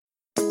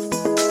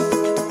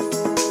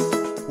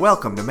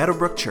Welcome to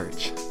Meadowbrook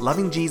Church,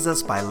 loving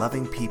Jesus by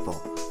loving people.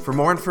 For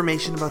more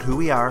information about who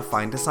we are,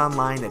 find us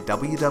online at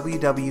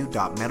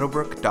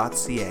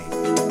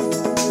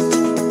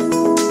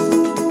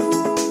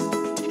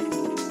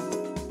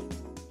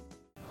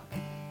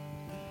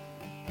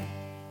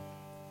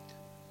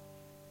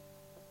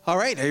All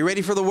right, are you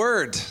ready for the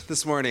word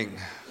this morning?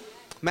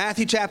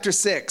 Matthew chapter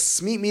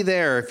 6. Meet me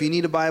there. If you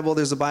need a Bible,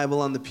 there's a Bible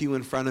on the pew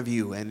in front of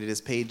you, and it is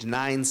page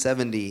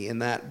 970 in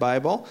that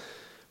Bible.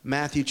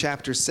 Matthew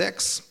chapter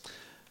 6.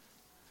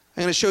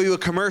 I'm going to show you a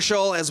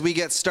commercial as we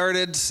get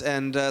started,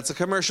 and it's a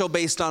commercial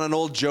based on an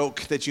old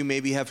joke that you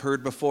maybe have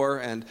heard before.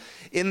 And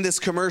in this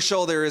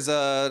commercial, there is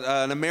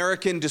an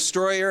American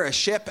destroyer, a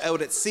ship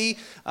out at sea.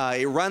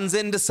 It runs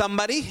into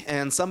somebody,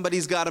 and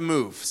somebody's got to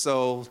move.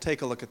 So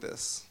take a look at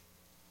this.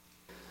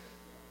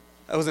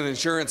 That was an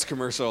insurance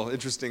commercial,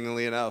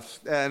 interestingly enough.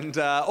 And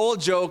old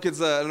joke, it's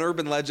an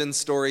urban legend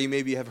story.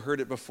 Maybe you have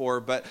heard it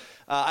before. But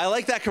I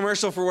like that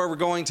commercial for where we're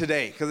going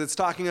today, because it's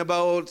talking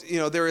about,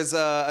 there is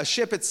a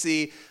ship at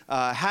sea,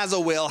 has a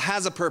will,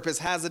 has a purpose,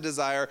 has a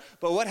desire.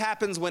 But what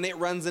happens when it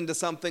runs into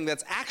something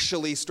that's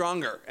actually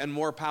stronger and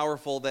more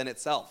powerful than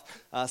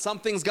itself?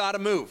 Something's got to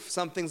move.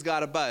 Something's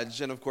got to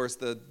budge. And of course,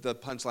 the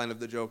punchline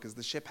of the joke is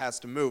the ship has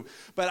to move.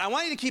 But I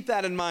want you to keep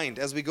that in mind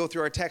as we go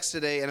through our text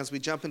today and as we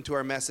jump into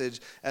our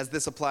message as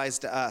this applies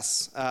to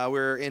us.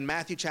 We're in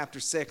Matthew chapter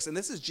 6, and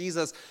this is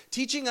Jesus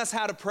teaching us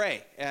how to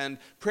pray. And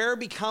prayer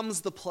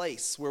becomes the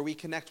place where we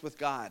connect with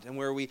God and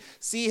where we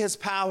see his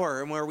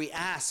power and where we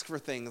ask for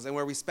things and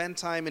where we spend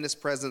time in his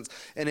presence.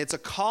 And it's a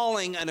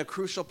calling and a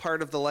crucial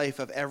part of the life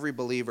of every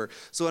believer.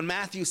 So in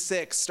Matthew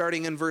 6,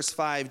 starting in verse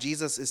 5,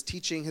 Jesus is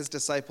teaching his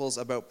disciples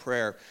about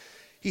prayer.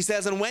 He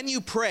says, "And when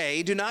you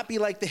pray, do not be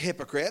like the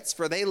hypocrites,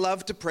 for they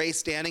love to pray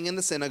standing in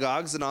the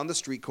synagogues and on the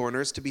street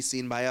corners to be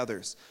seen by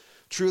others.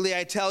 Truly,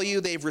 I tell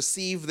you, they've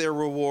received their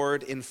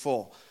reward in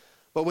full.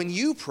 But when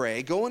you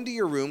pray, go into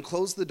your room,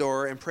 close the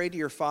door, and pray to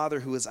your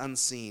Father who is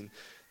unseen.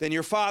 Then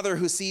your Father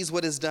who sees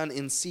what is done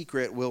in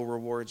secret will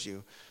reward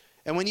you.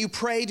 And when you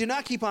pray, do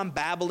not keep on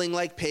babbling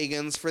like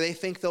pagans, for they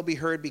think they'll be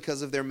heard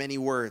because of their many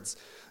words.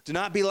 Do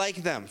not be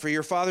like them, for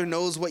your Father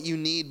knows what you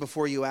need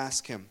before you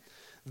ask him.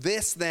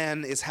 This,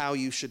 then, is how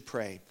you should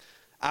pray.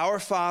 Our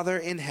Father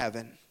in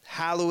heaven,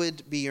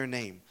 hallowed be your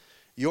name.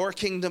 Your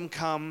kingdom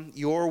come,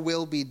 your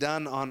will be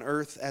done on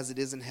earth as it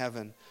is in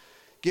heaven.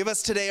 Give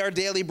us today our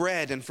daily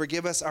bread, and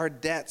forgive us our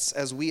debts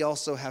as we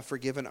also have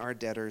forgiven our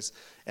debtors.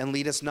 And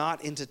lead us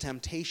not into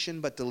temptation,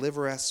 but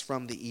deliver us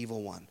from the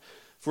evil one.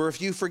 For if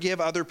you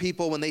forgive other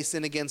people when they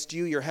sin against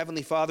you, your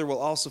heavenly Father will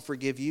also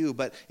forgive you.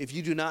 But if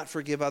you do not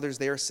forgive others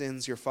their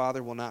sins, your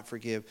Father will not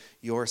forgive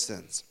your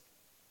sins."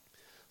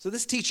 So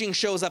this teaching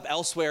shows up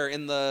elsewhere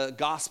in the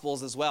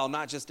Gospels as well,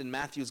 not just in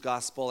Matthew's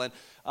Gospel. And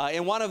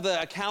in one of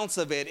the accounts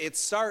of it, it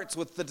starts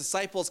with the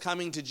disciples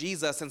coming to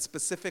Jesus and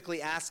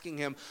specifically asking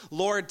him,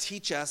 "Lord,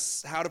 teach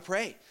us how to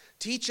pray.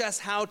 Teach us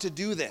how to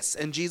do this."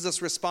 And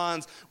Jesus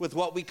responds with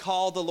what we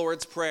call the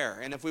Lord's Prayer.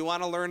 And if we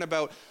want to learn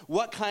about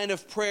what kind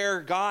of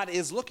prayer God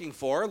is looking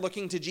for,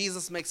 looking to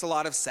Jesus makes a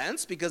lot of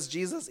sense because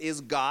Jesus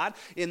is God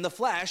in the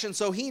flesh. And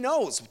so he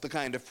knows the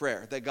kind of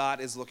prayer that God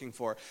is looking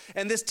for.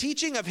 And this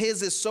teaching of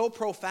his is so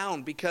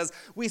profound because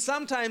we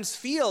sometimes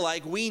feel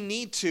like we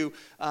need to,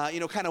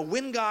 kind of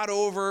win God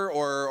over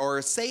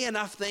or say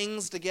enough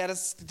things to get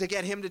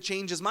him to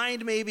change his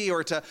mind maybe,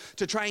 or to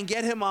try and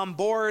get him on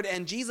board.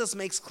 And Jesus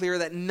makes clear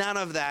that none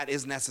of that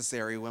is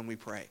necessary when we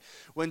pray.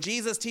 When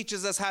Jesus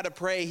teaches us how to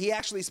pray, he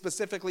actually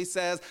specifically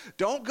says,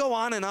 don't go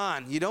on and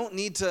on. You don't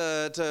need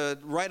to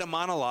write a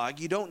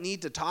monologue. You don't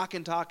need to talk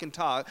and talk and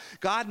talk.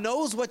 God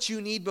knows what you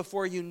need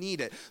before you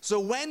need it. So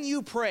when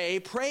you pray,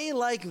 pray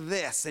like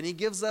this. And he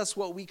gives us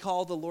what we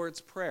call the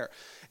Lord's Prayer.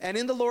 And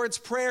in the Lord's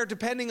Prayer,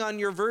 depending on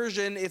your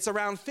version, it's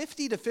around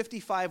 50 to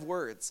 55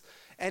 words.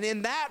 And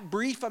in that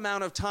brief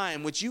amount of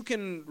time, which you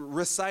can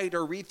recite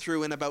or read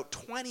through in about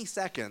 20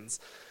 seconds,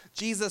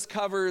 Jesus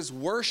covers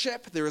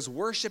worship. There is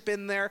worship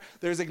in there.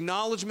 There's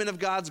acknowledgement of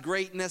God's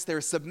greatness.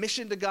 There's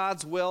submission to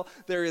God's will.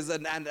 There is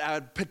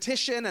a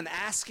petition and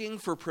asking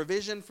for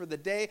provision for the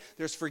day.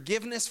 There's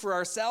forgiveness for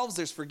ourselves.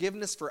 There's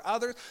forgiveness for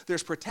others.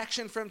 There's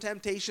protection from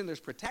temptation.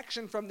 There's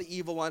protection from the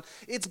evil one.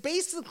 It's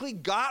basically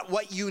got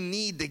what you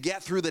need to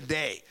get through the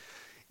day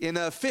in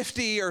a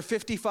 50 or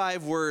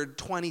 55 word,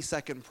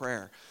 20-second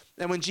prayer.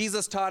 And when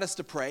Jesus taught us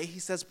to pray, he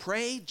says,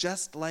 pray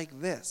just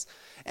like this.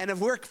 And if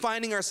we're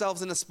finding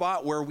ourselves in a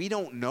spot where we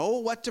don't know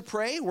what to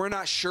pray, we're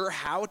not sure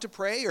how to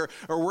pray, or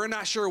we're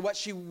not sure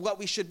what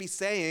we should be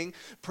saying,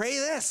 pray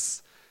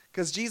this.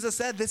 Because Jesus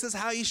said this is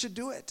how you should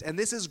do it. And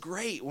this is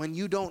great when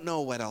you don't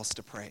know what else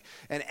to pray.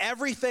 And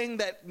everything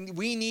that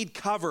we need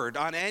covered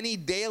on any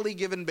daily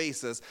given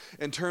basis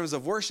in terms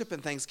of worship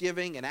and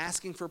thanksgiving and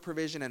asking for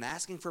provision and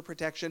asking for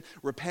protection,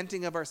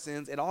 repenting of our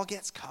sins, it all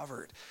gets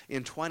covered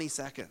in 20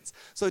 seconds.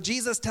 So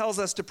Jesus tells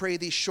us to pray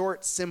these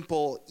short,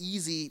 simple,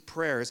 easy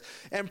prayers.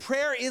 And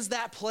prayer is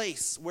that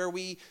place where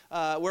we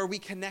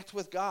connect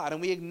with God and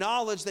we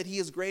acknowledge that he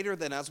is greater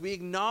than us. We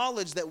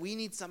acknowledge that we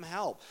need some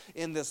help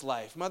in this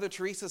life. Mother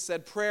Teresa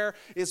said prayer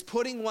is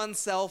putting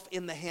oneself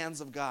in the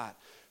hands of God.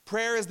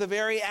 Prayer is the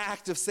very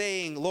act of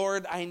saying,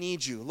 Lord, I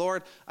need you.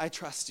 Lord, I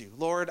trust you.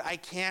 Lord, I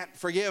can't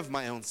forgive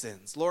my own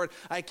sins. Lord,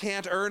 I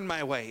can't earn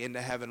my way into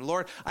heaven.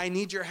 Lord, I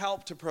need your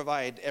help to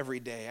provide every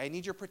day. I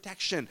need your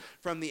protection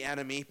from the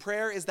enemy.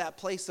 Prayer is that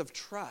place of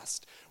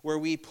trust where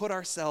we put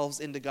ourselves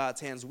into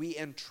God's hands. We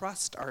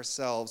entrust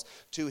ourselves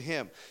to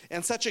him.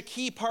 And such a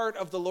key part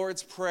of the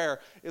Lord's Prayer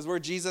is where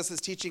Jesus is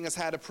teaching us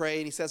how to pray.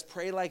 And he says,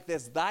 pray like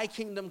this: thy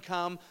kingdom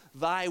come,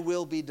 thy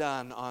will be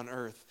done on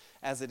earth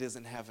as it is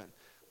in heaven.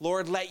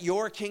 Lord, let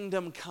your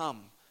kingdom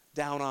come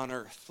down on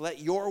earth. Let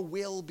your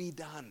will be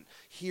done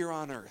here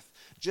on earth,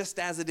 just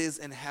as it is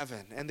in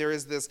heaven. And there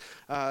is this,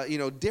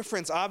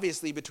 difference,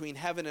 obviously, between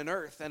heaven and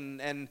earth.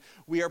 And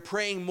we are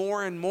praying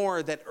more and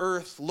more that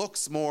earth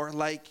looks more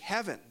like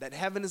heaven. That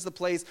heaven is the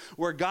place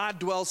where God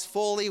dwells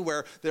fully,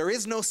 where there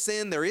is no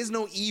sin, there is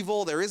no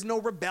evil, there is no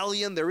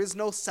rebellion, there is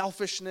no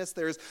selfishness,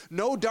 there is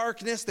no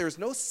darkness, there's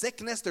no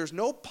sickness, there's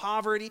no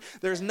poverty,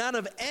 there's none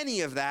of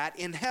any of that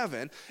in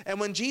heaven. And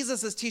when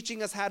Jesus is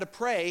teaching us how to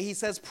pray, he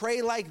says,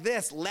 pray like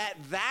this: let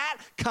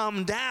that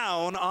come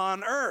down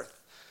on earth.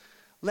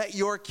 Let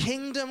your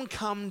kingdom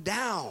come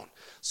down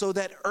so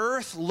that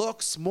earth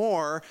looks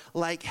more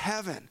like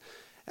heaven.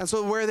 And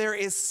so where there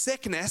is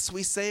sickness,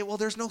 we say, well,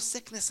 there's no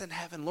sickness in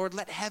heaven. Lord,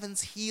 let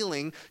heaven's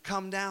healing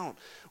come down.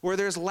 Where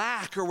there's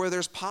lack or where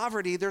there's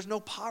poverty, there's no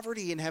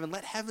poverty in heaven.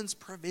 Let heaven's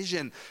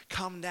provision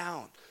come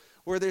down.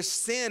 Where there's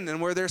sin and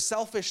where there's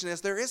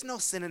selfishness, there is no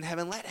sin in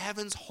heaven. Let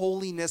heaven's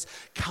holiness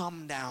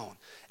come down.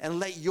 And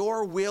let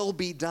your will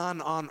be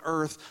done on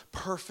earth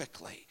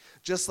perfectly.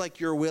 Just like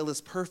your will is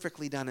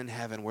perfectly done in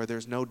heaven, where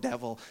there's no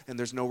devil and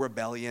there's no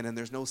rebellion and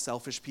there's no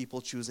selfish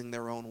people choosing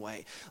their own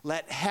way.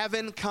 Let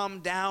heaven come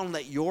down.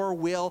 Let your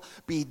will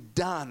be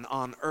done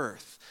on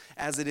earth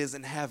as it is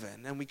in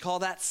heaven. And we call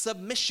that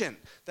submission.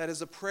 That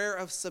is a prayer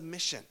of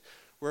submission,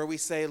 where we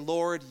say,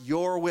 Lord,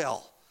 your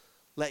will.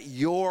 Let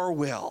your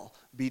will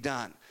be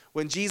done.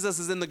 When Jesus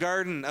is in the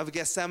Garden of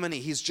Gethsemane,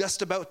 he's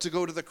just about to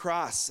go to the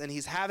cross, and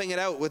he's having it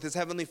out with his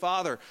heavenly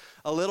Father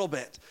a little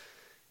bit.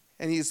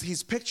 And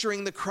he's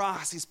picturing the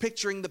cross, he's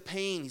picturing the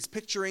pain, he's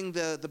picturing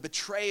the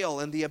betrayal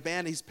and the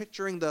abandon, he's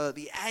picturing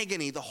the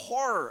agony, the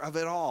horror of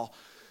it all.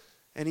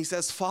 And he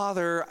says,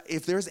 Father,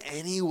 if there's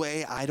any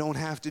way I don't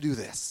have to do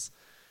this,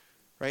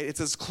 right?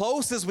 It's as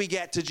close as we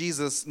get to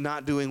Jesus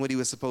not doing what he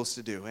was supposed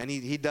to do. And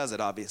he does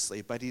it,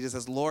 obviously. But he just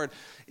says, Lord,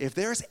 if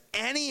there's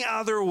any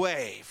other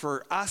way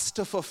for us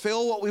to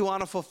fulfill what we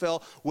want to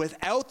fulfill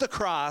without the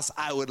cross,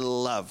 I would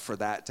love for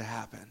that to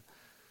happen.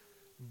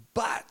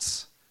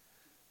 But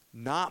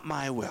not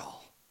my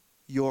will,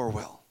 your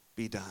will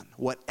be done.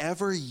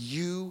 Whatever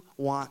you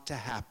want to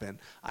happen,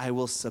 I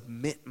will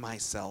submit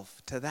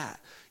myself to that.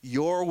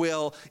 Your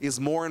will is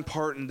more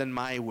important than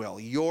my will.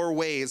 Your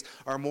ways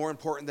are more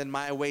important than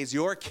my ways.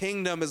 Your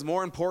kingdom is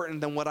more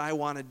important than what I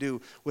want to do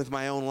with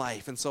my own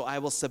life. And so I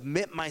will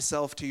submit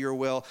myself to your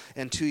will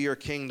and to your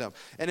kingdom.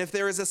 And if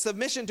there is a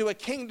submission to a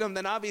kingdom,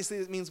 then obviously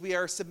it means we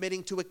are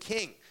submitting to a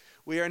king.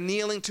 We are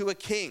kneeling to a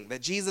king.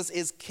 That Jesus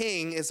is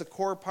king is a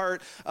core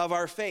part of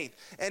our faith.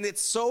 And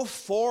it's so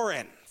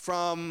foreign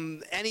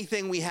from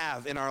anything we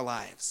have in our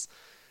lives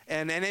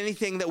and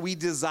anything that we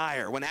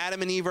desire. When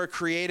Adam and Eve are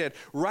created,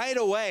 right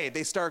away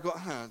they start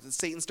going,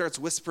 Satan starts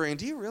whispering,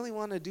 do you really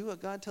want to do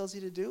what God tells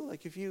you to do?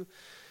 Like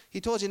he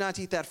told you not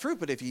to eat that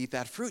fruit, but if you eat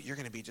that fruit, you're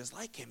going to be just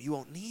like him. You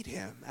won't need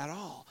him at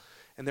all.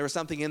 And there was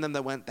something in them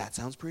that went, that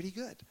sounds pretty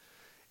good.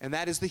 And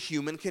that is the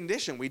human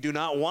condition. We do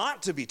not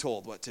want to be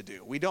told what to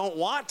do. We don't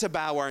want to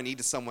bow our knee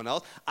to someone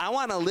else. I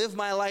want to live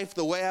my life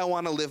the way I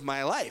want to live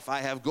my life.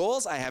 I have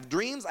goals, I have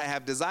dreams, I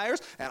have desires,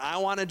 and I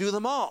want to do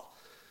them all.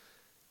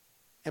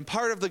 And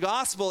part of the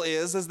gospel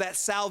is that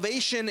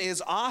salvation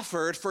is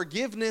offered,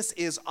 forgiveness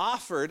is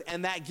offered,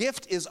 and that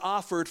gift is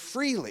offered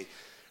freely.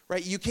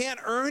 Right? You can't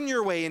earn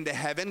your way into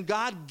heaven.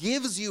 God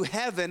gives you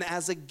heaven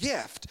as a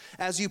gift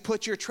as you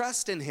put your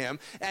trust in him.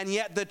 And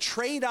yet the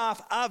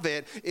trade-off of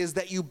it is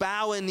that you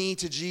bow a knee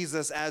to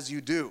Jesus as you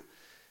do.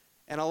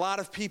 And a lot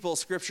of people,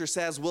 Scripture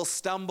says, will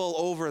stumble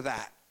over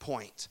that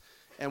point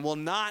and will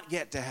not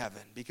get to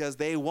heaven because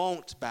they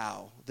won't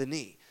bow the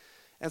knee.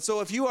 And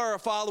so if you are a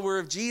follower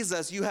of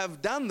Jesus, you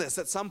have done this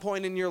at some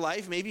point in your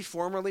life, maybe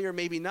formerly or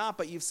maybe not,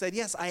 but you've said,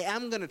 yes, I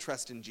am going to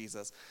trust in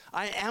Jesus.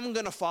 I am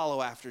going to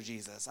follow after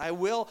Jesus. I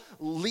will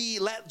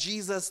let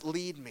Jesus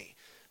lead me.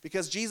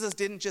 Because Jesus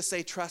didn't just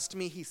say, trust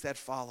me, he said,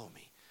 follow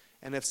me.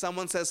 And if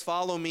someone says,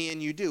 follow me,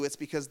 and you do, it's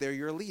because they're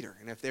your leader.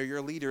 And if they're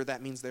your leader,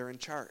 that means they're in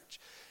charge.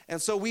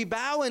 And so we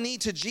bow a knee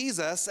to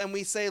Jesus and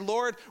we say,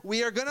 Lord,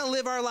 we are going to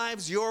live our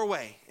lives your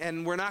way.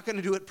 And we're not going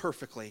to do it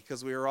perfectly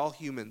because we are all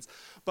humans.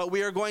 But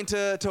we are going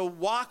to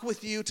walk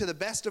with you to the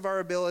best of our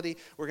ability.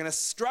 We're going to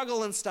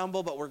struggle and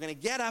stumble, but we're going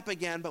to get up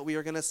again. But we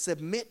are going to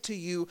submit to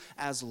you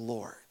as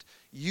Lord.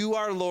 You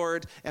are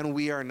Lord and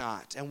we are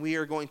not. And we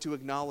are going to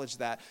acknowledge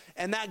that.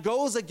 And that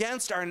goes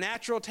against our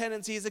natural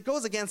tendencies. It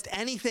goes against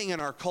anything in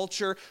our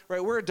culture,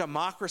 right? We're a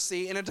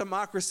democracy. In a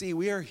democracy,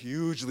 we are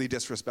hugely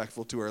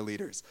disrespectful to our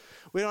leaders.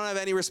 We don't have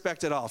any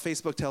respect at all.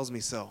 Facebook tells me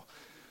so.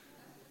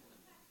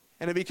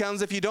 And it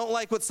becomes, if you don't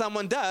like what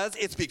someone does,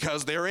 it's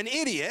because they're an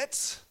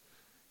idiot.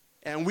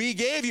 And we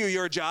gave you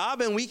your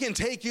job, and we can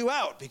take you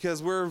out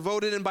because we're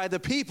voted in by the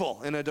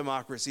people in a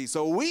democracy.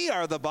 So we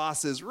are the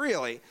bosses,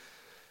 really.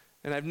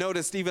 And I've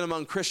noticed even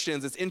among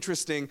Christians, it's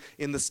interesting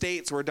in the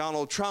States where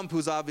Donald Trump,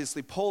 who's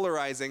obviously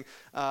polarizing,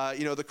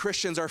 the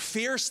Christians are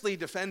fiercely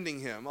defending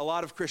him, a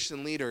lot of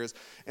Christian leaders,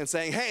 and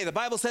saying, hey, the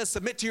Bible says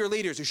submit to your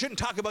leaders. You shouldn't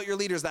talk about your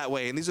leaders that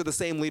way. And these are the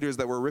same leaders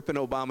that were ripping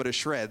Obama to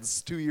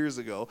shreds 2 years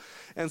ago.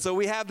 And so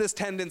we have this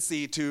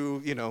tendency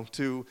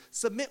to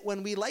submit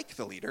when we like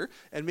the leader,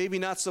 and maybe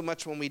not so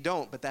much when we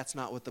don't, but that's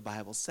not what the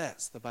Bible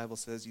says. The Bible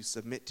says you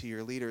submit to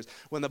your leaders.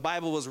 When the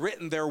Bible was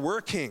written, there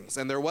were kings,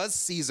 and there was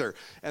Caesar,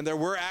 and there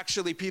were actually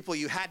people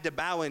you had to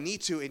bow a knee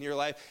to in your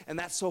life, and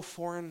that's so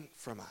foreign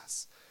from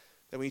us.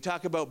 That when you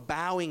talk about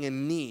bowing a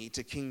knee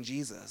to King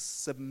Jesus,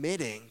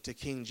 submitting to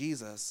King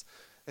Jesus,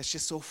 that's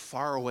just so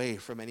far away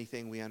from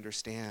anything we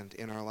understand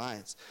in our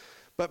lives.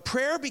 But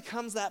prayer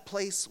becomes that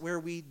place where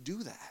we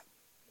do that.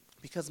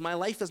 Because my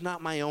life is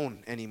not my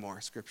own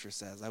anymore, Scripture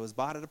says. I was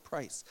bought at a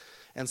price.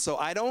 And so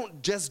I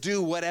don't just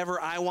do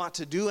whatever I want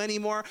to do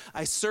anymore.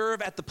 I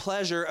serve at the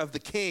pleasure of the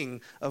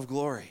King of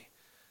glory.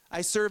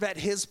 I serve at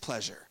his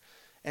pleasure.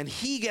 And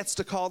he gets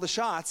to call the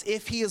shots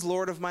if he is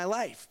Lord of my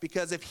life.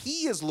 Because if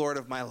he is Lord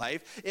of my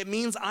life, it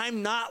means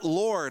I'm not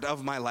Lord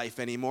of my life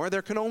anymore.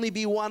 There can only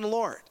be one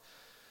Lord.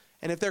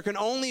 And if there can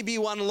only be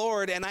one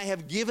Lord, and I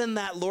have given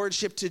that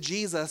lordship to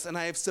Jesus, and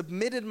I have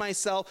submitted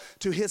myself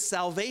to his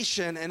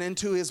salvation and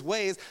into his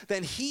ways,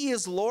 then he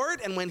is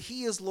Lord. And when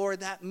he is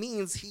Lord, that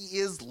means he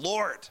is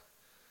Lord.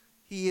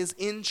 He is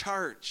in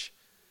charge.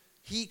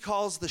 He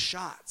calls the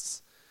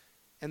shots.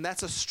 And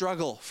that's a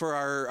struggle for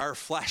our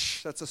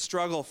flesh. That's a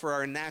struggle for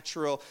our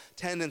natural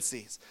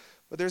tendencies.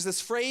 But there's this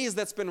phrase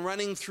that's been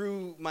running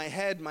through my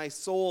head, my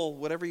soul,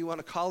 whatever you want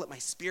to call it, my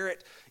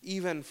spirit,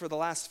 even for the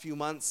last few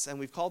months. And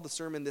we've called the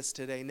sermon this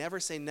today, never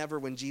say never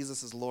when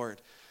Jesus is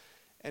Lord.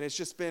 And it's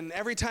just been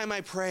every time I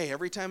pray,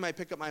 every time I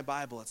pick up my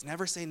Bible, it's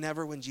never say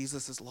never when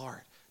Jesus is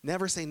Lord.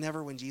 Never say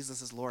never when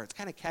Jesus is Lord. It's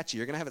kind of catchy.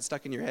 You're going to have it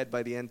stuck in your head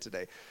by the end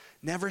today.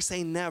 Never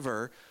say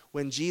never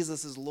when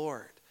Jesus is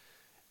Lord.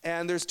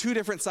 And there's two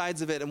different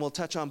sides of it, and we'll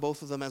touch on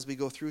both of them as we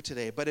go through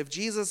today. But if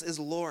Jesus is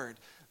Lord,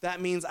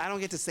 that means I don't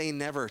get to say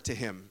never to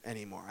him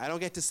anymore. I don't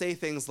get to say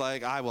things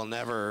like, I will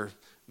never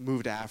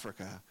move to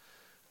Africa.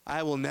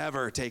 I will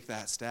never take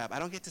that step. I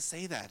don't get to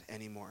say that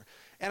anymore.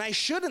 And I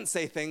shouldn't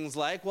say things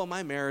like, well,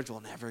 my marriage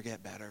will never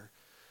get better,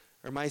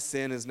 or my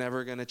sin is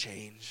never going to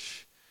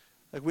change.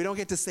 Like, we don't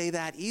get to say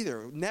that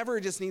either.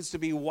 Never just needs to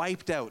be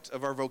wiped out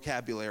of our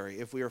vocabulary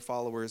if we are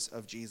followers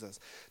of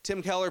Jesus.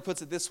 Tim Keller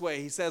puts it this way.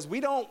 He says,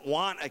 we don't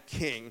want a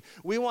king.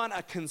 We want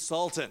a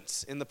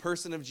consultant in the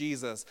person of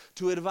Jesus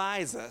to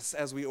advise us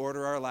as we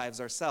order our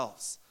lives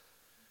ourselves.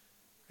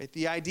 Right?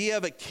 The idea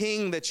of a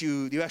king that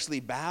you actually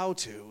bow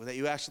to, that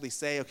you actually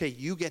say, okay,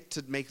 you get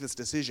to make this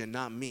decision,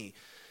 not me.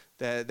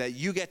 That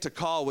you get to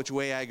call which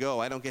way I go.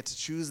 I don't get to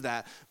choose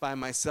that by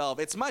myself.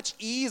 It's much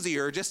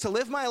easier just to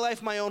live my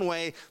life my own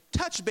way,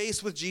 touch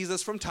base with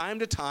Jesus from time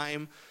to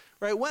time.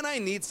 Right? When I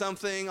need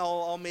something,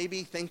 I'll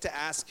maybe think to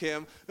ask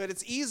him. But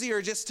it's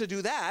easier just to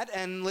do that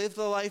and live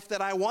the life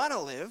that I want to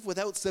live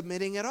without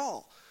submitting at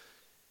all.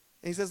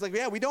 And he says,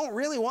 we don't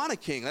really want a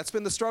king. That's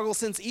been the struggle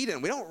since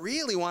Eden. We don't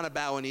really want to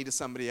bow a knee to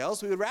somebody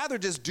else. We would rather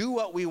just do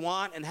what we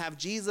want and have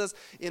Jesus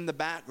in the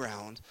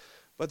background.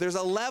 But there's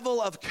a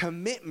level of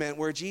commitment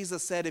where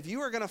Jesus said, if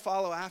you are going to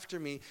follow after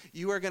me,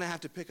 you are going to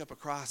have to pick up a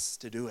cross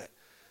to do it.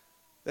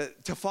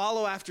 To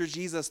follow after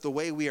Jesus the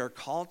way we are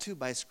called to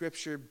by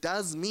Scripture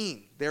does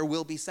mean there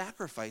will be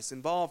sacrifice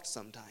involved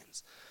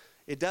sometimes.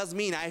 It does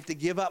mean I have to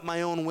give up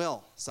my own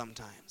will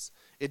sometimes.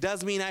 It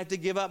does mean I have to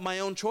give up my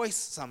own choice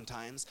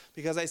sometimes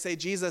because I say,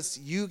 Jesus,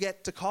 you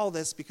get to call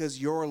this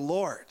because you're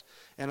Lord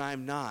and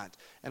I'm not.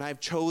 And I've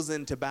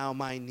chosen to bow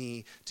my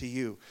knee to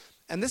you.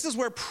 And this is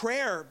where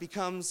prayer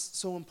becomes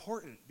so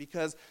important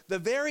because the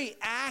very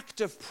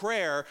act of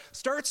prayer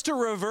starts to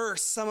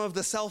reverse some of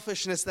the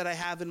selfishness that I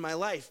have in my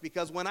life.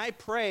 Because when I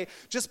pray,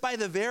 just by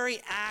the very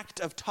act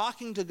of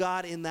talking to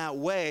God in that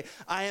way,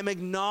 I am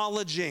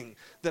acknowledging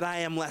that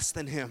I am less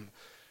than him.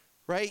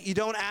 Right? You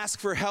don't ask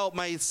for help.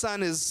 My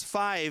son is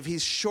 5.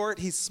 He's short.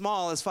 He's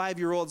small, as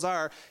 5-year-olds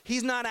are.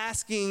 He's not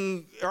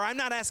asking, or I'm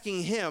not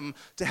asking him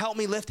to help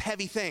me lift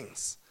heavy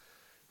things.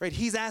 Right?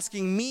 He's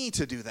asking me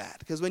to do that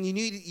because when you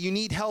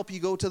need help, you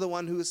go to the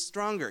one who is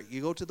stronger.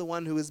 You go to the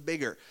one who is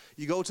bigger.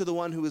 You go to the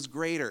one who is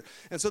greater.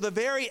 And so the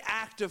very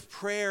act of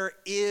prayer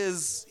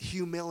is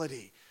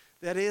humility.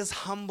 That is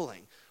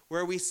humbling,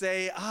 where we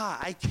say,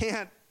 I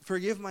can't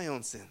forgive my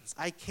own sins.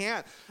 I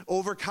can't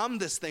overcome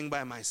this thing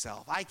by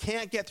myself. I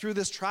can't get through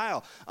this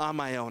trial on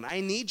my own.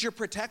 I need your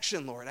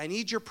protection, Lord. I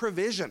need your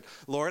provision,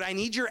 Lord. I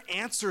need your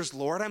answers,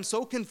 Lord. I'm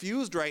so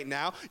confused right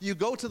now. You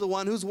go to the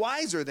one who's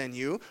wiser than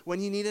you when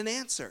you need an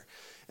answer.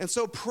 And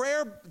so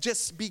prayer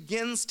just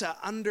begins to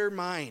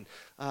undermine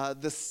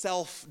the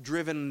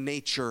self-driven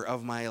nature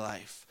of my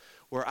life,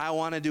 where I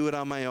want to do it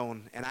on my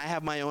own, and I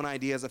have my own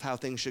ideas of how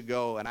things should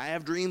go, and I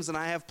have dreams and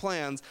I have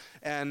plans,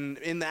 and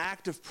in the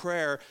act of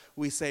prayer,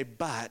 we say,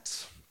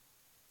 but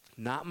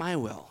not my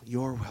will,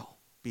 your will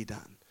be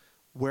done.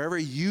 Wherever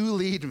you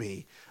lead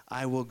me,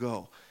 I will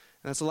go.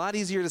 And it's a lot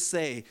easier to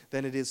say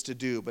than it is to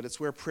do, but it's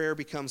where prayer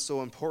becomes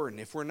so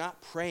important. If we're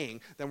not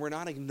praying, then we're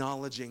not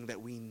acknowledging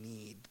that we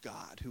need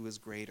God, who is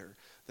greater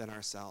than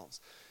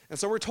ourselves. And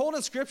so we're told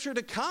in Scripture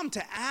to come,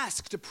 to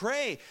ask, to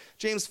pray.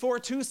 James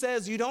 4:2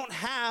 says, you don't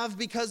have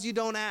because you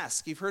don't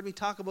ask. You've heard me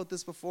talk about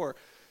this before.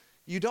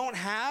 You don't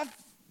have,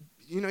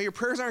 your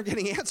prayers aren't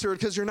getting answered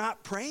because you're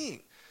not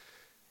praying.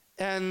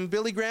 And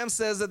Billy Graham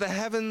says that the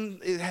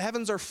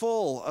heavens are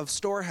full of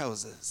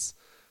storehouses,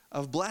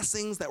 of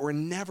blessings that were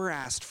never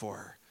asked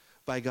for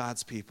by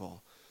God's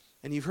people.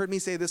 And you've heard me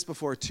say this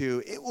before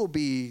too. It will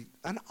be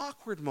an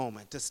awkward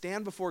moment to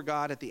stand before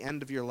God at the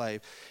end of your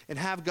life and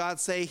have God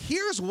say,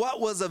 here's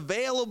what was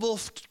available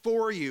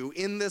for you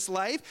in this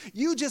life.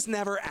 You just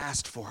never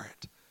asked for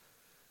it.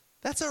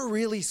 That's a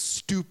really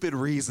stupid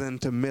reason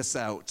to miss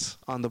out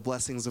on the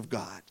blessings of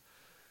God.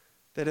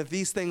 That if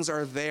these things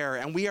are there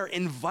and we are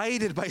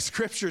invited by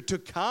Scripture to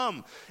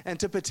come and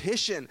to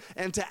petition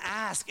and to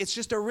ask, it's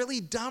just a really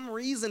dumb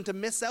reason to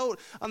miss out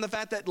on the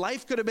fact that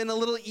life could have been a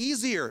little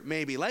easier,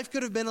 maybe. Life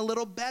could have been a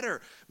little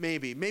better,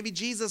 maybe. Maybe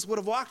Jesus would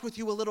have walked with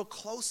you a little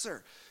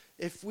closer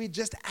if we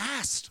just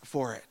asked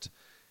for it.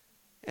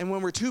 And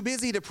when we're too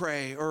busy to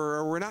pray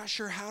or we're not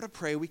sure how to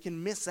pray, we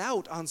can miss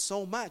out on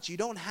so much. You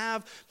don't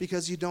have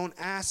because you don't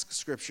ask,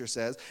 Scripture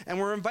says. And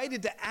we're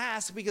invited to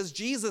ask because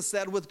Jesus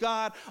said, with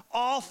God,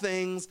 all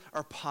things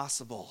are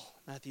possible.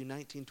 Matthew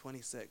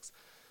 19:26.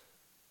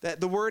 That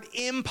the word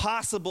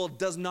impossible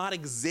does not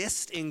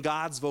exist in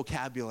God's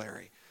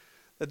vocabulary.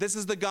 That this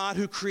is the God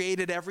who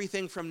created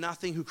everything from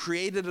nothing, who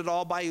created it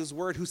all by his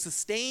word, who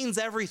sustains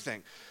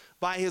everything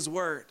by his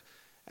word,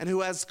 and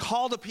who has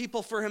called a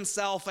people for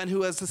himself, and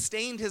who has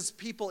sustained his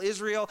people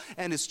Israel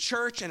and his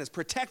church, and has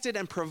protected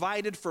and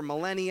provided for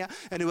millennia,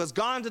 and who has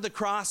gone to the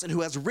cross, and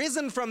who has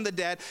risen from the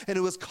dead, and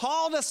who has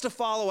called us to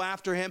follow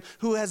after him,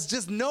 who has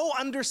just no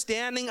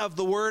understanding of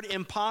the word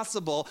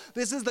impossible.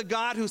 This is the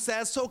God who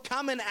says, so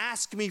come and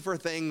ask me for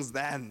things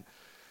then.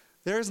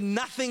 There's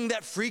nothing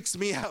that freaks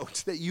me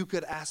out that you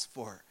could ask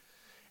for.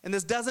 And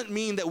this doesn't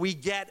mean that we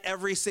get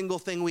every single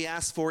thing we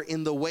ask for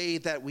in the way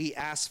that we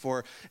ask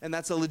for. And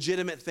that's a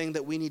legitimate thing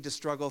that we need to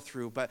struggle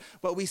through. But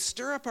we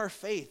stir up our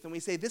faith and we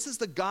say, this is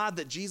the God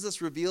that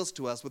Jesus reveals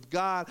to us. With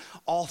God,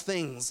 all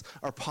things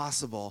are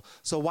possible.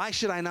 So why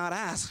should I not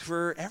ask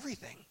for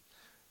everything?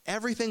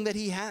 Everything that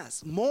he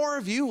has. More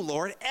of you,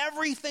 Lord.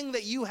 Everything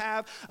that you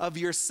have of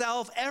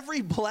yourself.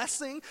 Every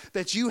blessing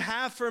that you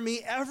have for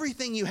me.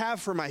 Everything you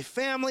have for my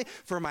family,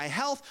 for my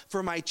health,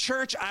 for my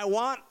church. I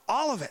want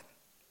all of it.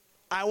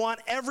 I want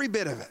every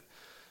bit of it.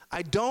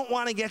 I don't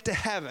want to get to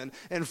heaven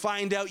and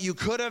find out you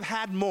could have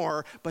had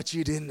more, but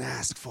you didn't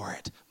ask for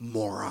it,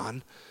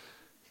 moron.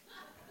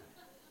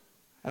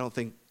 I don't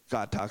think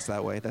God talks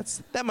that way.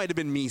 That might have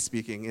been me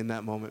speaking in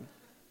that moment.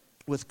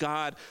 With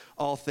God,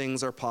 all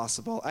things are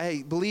possible.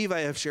 I believe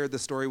I have shared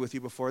this story with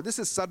you before. This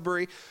is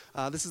Sudbury.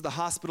 This is the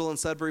hospital in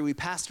Sudbury. We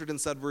pastored in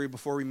Sudbury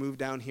before we moved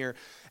down here.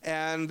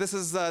 And this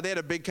is, they had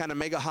a big kind of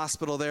mega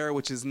hospital there,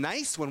 which is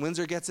nice. When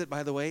Windsor gets it,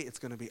 by the way, it's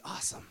going to be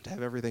awesome to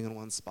have everything in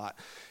one spot.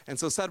 And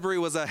so Sudbury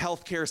was a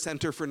healthcare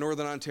center for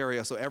Northern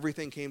Ontario. So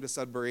everything came to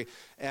Sudbury.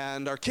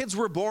 And our kids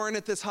were born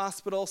at this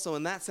hospital. So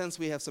in that sense,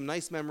 we have some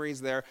nice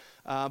memories there.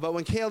 But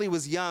when Kaylee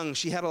was young,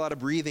 she had a lot of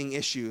breathing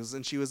issues.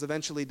 And she was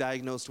eventually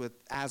diagnosed with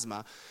asthma.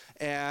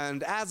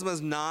 And asthma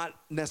is not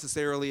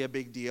necessarily a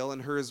big deal,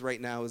 and hers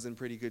right now is in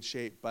pretty good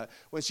shape. But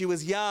when she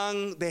was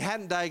young, they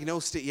hadn't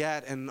diagnosed it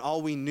yet, and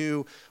all we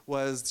knew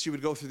was she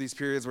would go through these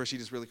periods where she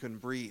just really couldn't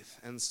breathe.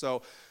 And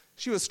so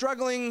she was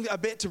struggling a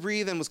bit to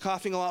breathe and was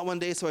coughing a lot one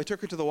day, so I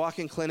took her to the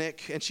walk-in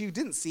clinic, and she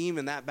didn't seem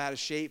in that bad a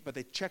shape, but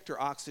they checked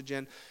her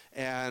oxygen,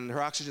 and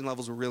her oxygen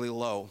levels were really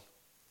low.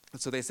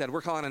 So they said,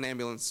 we're calling an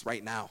ambulance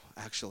right now,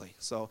 actually.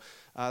 So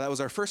that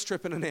was our first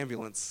trip in an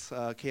ambulance,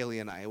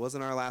 Kaylee and I. It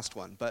wasn't our last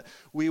one. But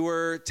we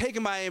were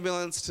taken by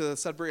ambulance to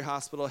Sudbury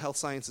Hospital, Health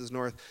Sciences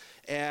North,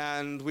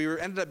 and we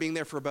ended up being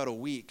there for about a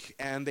week,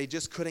 and they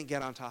just couldn't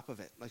get on top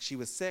of it. Like, she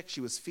was sick, she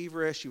was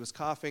feverish, she was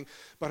coughing,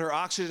 but her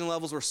oxygen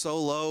levels were so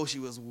low, she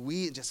was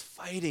just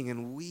fighting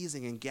and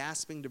wheezing and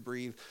gasping to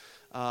breathe.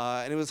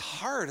 And it was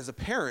hard as a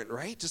parent,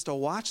 right, just to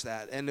watch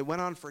that. And it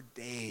went on for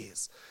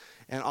days.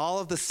 And all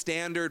of the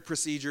standard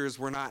procedures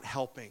were not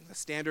helping. The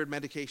standard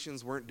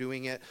medications weren't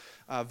doing it.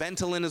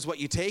 Ventolin is what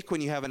you take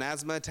when you have an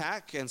asthma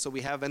attack. And so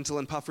we have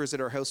Ventolin puffers at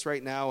our house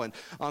right now. And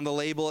on the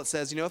label it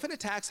says, if an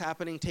attack's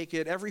happening, take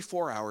it every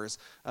 4 hours,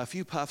 a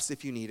few puffs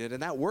if you need it.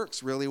 And that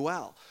works really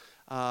well.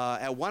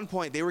 At one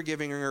point, they were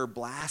giving her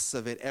blasts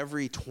of it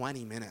every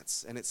 20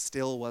 minutes, and it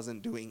still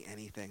wasn't doing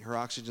anything. Her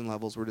oxygen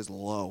levels were just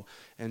low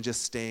and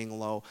just staying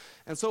low.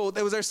 And so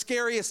that was our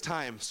scariest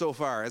time so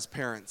far as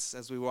parents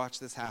as we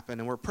watched this happen.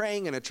 And we're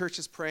praying, and a church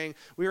is praying.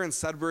 We were in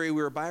Sudbury.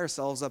 We were by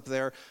ourselves up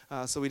there,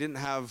 so we didn't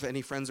have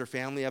any friends or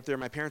family up there.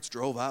 My parents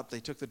drove up.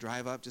 They took the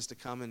drive up just to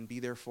come and be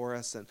there for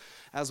us. And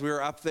as we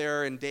were up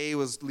there, and day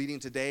was leading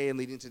to day and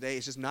leading to day,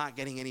 it's just not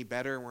getting any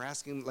better. And we're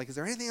asking, is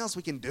there anything else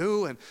we can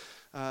do? And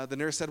the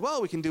nurse said,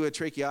 well, we can do a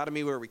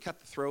tracheotomy where we cut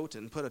the throat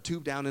and put a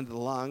tube down into the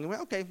lung. I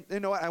went, okay, you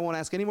know what? I won't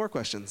ask any more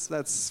questions.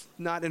 That's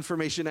not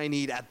information I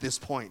need at this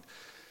point.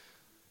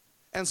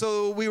 And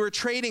so we were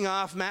trading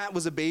off. Matt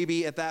was a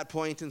baby at that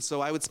point, and so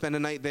I would spend a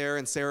night there,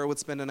 and Sarah would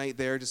spend a night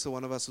there, just so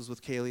one of us was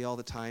with Kaylee all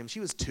the time. She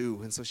was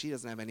 2, and so she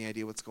doesn't have any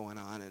idea what's going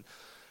on.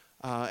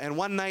 And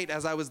one night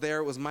as I was there,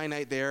 it was my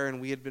night there, and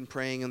we had been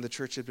praying, and the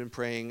church had been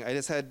praying. I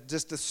just had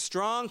a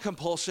strong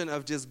compulsion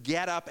of just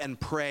get up and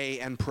pray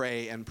and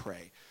pray and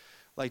pray.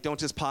 Like, don't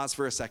just pause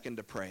for a second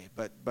to pray,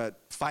 but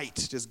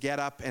fight. Just get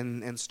up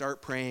and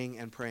start praying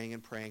and praying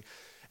and praying.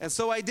 And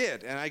so I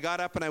did, and I got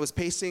up, and I was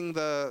pacing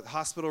the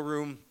hospital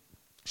room.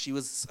 She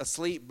was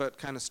asleep, but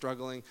kind of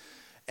struggling,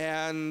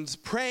 and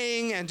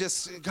praying and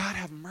just, God,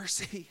 have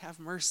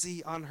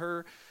mercy on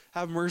her.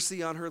 Have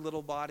mercy on her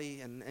little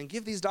body and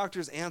give these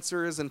doctors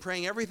answers, and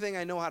praying everything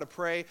I know how to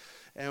pray.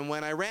 And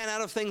when I ran out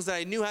of things that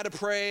I knew how to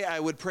pray, I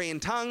would pray in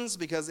tongues,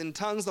 because in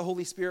tongues the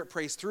Holy Spirit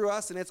prays through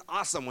us, and it's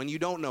awesome when you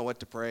don't know what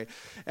to pray.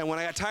 And when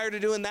I got tired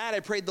of doing that, I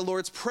prayed the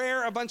Lord's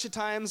Prayer a bunch of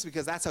times,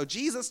 because that's how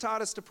Jesus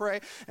taught us to pray.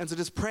 And so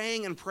just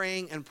praying and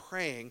praying and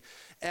praying.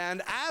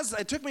 And as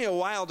it took me a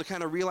while to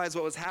kind of realize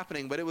what was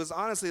happening, but it was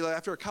honestly like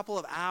after a couple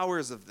of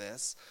hours of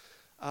this,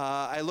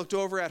 I looked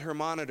over at her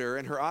monitor,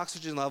 and her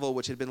oxygen level,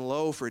 which had been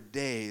low for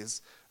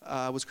days,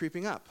 was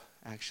creeping up,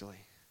 actually.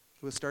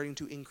 It was starting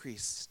to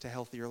increase to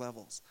healthier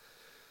levels.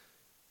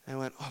 And I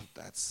went, oh,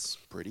 that's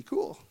pretty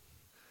cool.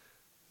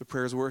 The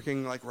prayer's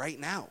working like right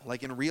now,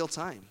 like in real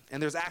time. And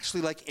there's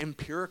actually like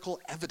empirical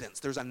evidence.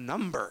 There's a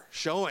number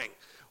showing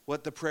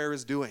what the prayer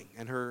is doing.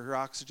 And her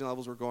oxygen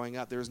levels were going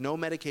up. There was no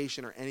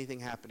medication or anything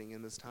happening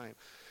in this time.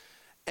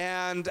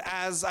 And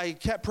as I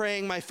kept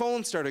praying, my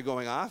phone started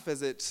going off as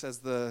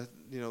the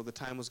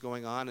time was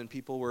going on, and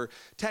people were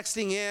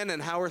texting in,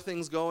 and how are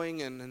things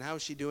going, and how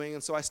is she doing?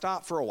 And so I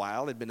stopped for a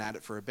while. I'd been at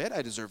it for a bit.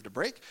 I deserved a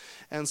break.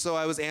 And so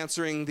I was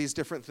answering these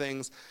different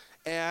things.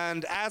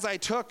 And as I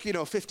took,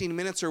 15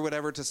 minutes or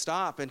whatever to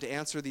stop and to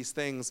answer these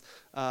things,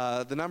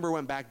 the number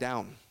went back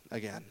down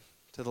again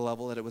to the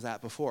level that it was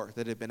at before,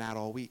 that it had been at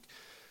all week.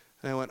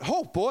 And I went,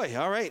 oh boy,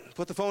 all right,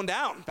 put the phone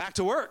down, back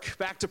to work,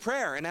 back to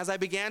prayer. And as I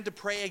began to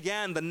pray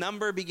again, the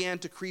number began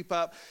to creep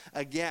up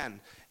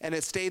again. And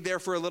it stayed there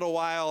for a little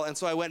while. And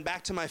so I went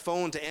back to my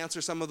phone to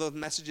answer some of those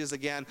messages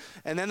again.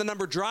 And then the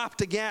number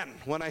dropped again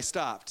when I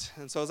stopped.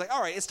 And so I was like,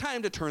 all right, it's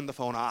time to turn the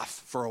phone off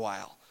for a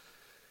while.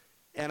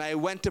 And I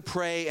went to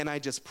pray, and I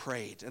just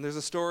prayed. And there's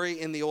a story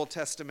in the Old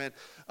Testament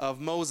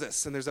of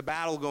Moses, and there's a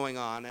battle going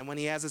on. And when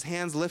he has his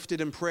hands lifted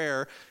in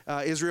prayer,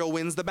 Israel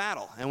wins the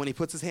battle. And when he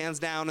puts his hands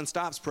down and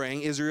stops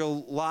praying,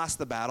 Israel lost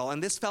the battle.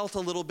 And this felt a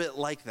little bit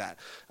like that.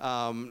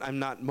 I'm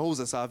not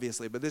Moses,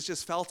 obviously, but this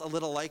just felt a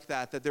little like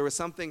that there was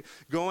something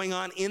going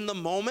on in the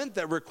moment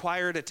that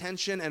required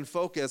attention and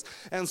focus.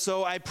 And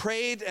so I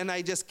prayed, and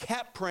I just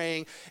kept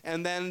praying.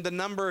 And then the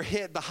number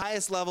hit the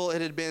highest level it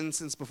had been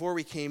since before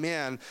we came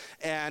in.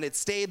 And it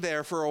stayed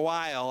there for a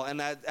while,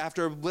 and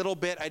after a little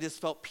bit, I just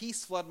felt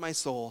peace flood my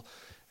soul,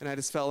 and I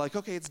just felt like,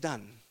 okay, it's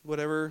done.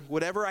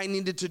 Whatever I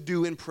needed to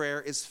do in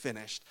prayer is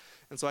finished.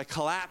 And so I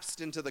collapsed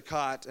into the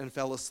cot and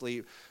fell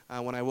asleep.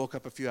 When I woke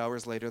up a few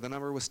hours later, the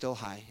number was still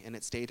high, and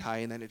it stayed high,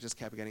 and then it just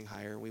kept getting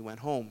higher. We went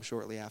home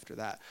shortly after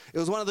that. It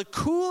was one of the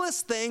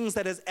coolest things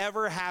that has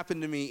ever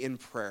happened to me in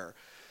prayer,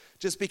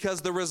 just because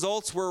the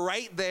results were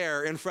right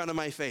there in front of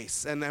my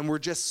face, and were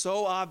just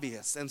so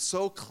obvious and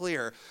so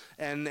clear.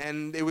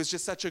 And it was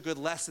just such a good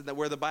lesson that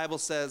where the Bible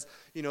says,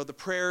 the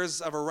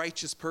prayers of a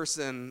righteous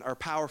person are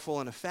powerful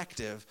and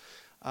effective.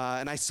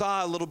 And I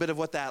saw a little bit of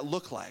what that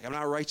looked like. I'm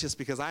not righteous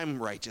because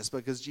I'm righteous,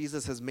 but because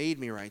Jesus has made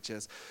me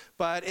righteous.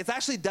 But it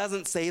actually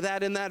doesn't say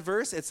that in that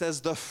verse. It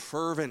says the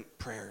fervent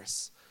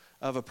prayers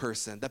of a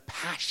person, the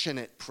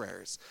passionate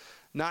prayers.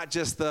 Not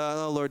just the,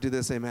 oh, Lord, do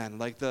this, amen.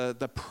 Like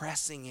the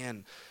pressing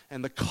in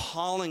and the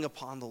calling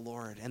upon the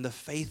Lord and the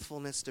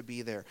faithfulness to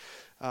be there.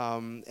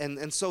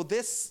 And so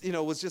this,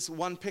 was just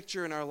one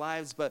picture in our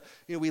lives, but,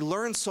 we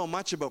learned so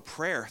much about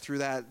prayer through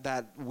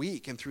that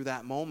week and through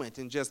that moment.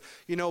 And just,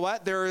 you know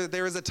what? There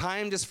is a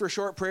time just for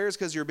short prayers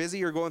because you're busy,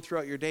 you're going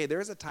throughout your day.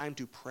 There is a time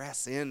to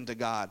press into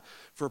God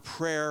for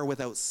prayer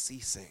without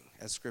ceasing,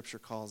 as Scripture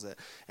calls it.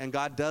 And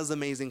God does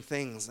amazing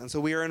things. And so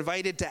we are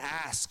invited to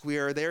ask. We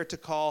are there to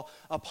call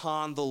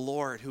upon the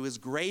Lord, who is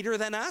greater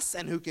than us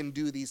and who can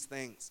do these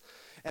things.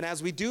 And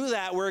as we do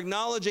that, we're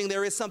acknowledging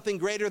there is something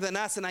greater than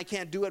us, and I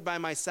can't do it by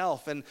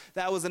myself. And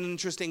that was an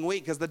interesting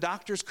week because the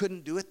doctors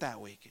couldn't do it that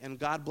week. And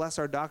God bless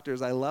our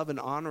doctors. I love and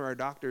honor our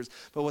doctors.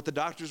 But what the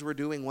doctors were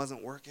doing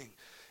wasn't working.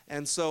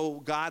 And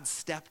so God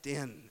stepped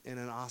in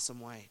an awesome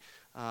way.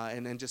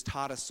 And just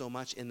taught us so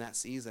much in that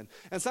season.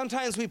 And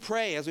sometimes we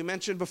pray, as we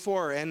mentioned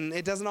before, and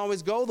it doesn't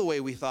always go the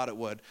way we thought it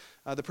would.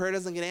 The prayer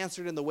doesn't get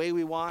answered in the way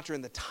we want or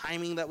in the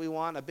timing that we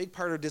want. A big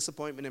part of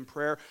disappointment in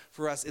prayer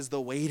for us is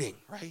the waiting,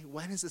 right?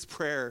 When is this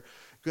prayer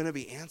going to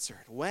be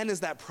answered? When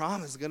is that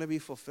promise going to be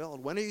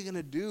fulfilled? When are you going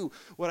to do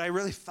what I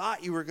really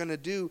thought you were going to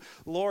do,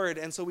 Lord?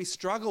 And so we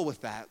struggle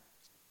with that.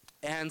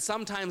 And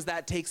sometimes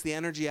that takes the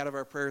energy out of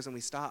our prayers and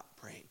we stop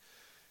praying.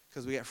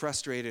 because we get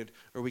frustrated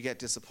or we get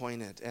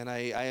disappointed. And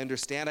I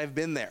understand, I've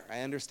been there. I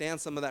understand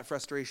some of that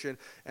frustration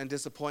and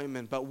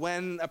disappointment. But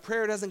when a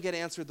prayer doesn't get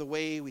answered the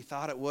way we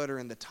thought it would or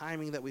in the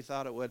timing that we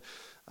thought it would,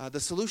 the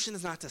solution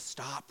is not to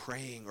stop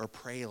praying or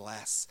pray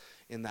less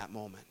in that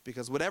moment.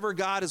 Because whatever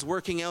God is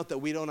working out that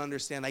we don't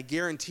understand, I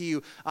guarantee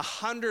you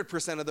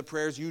 100% of the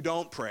prayers you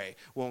don't pray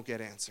won't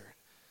get answered.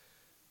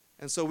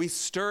 And so we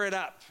stir it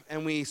up,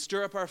 and we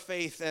stir up our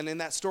faith. And in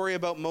that story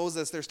about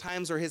Moses, there's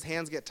times where his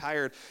hands get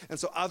tired. And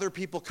so other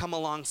people come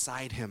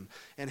alongside him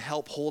and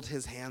help hold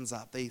his hands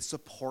up. They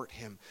support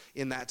him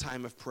in that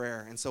time of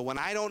prayer. And so when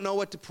I don't know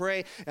what to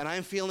pray and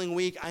I'm feeling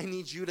weak, I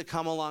need you to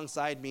come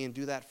alongside me and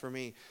do that for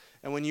me.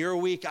 And when you're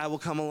weak, I will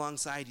come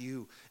alongside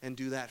you and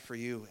do that for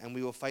you. And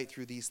we will fight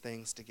through these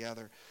things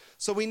together.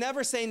 So we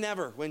never say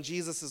never when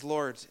Jesus is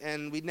Lord.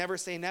 And we never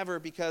say never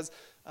because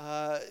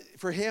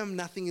for him,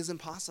 nothing is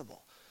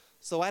impossible.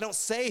 So I don't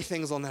say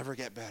things will never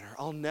get better.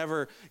 I'll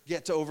never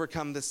get to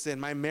overcome this sin.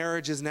 My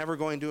marriage is never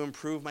going to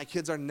improve. My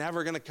kids are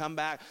never going to come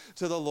back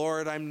to the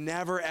Lord. I'm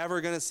never, ever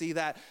going to see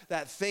that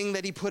thing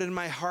that he put in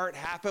my heart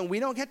happen. We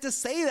don't get to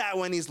say that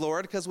when he's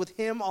Lord, because with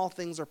him, all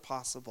things are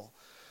possible.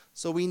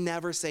 So we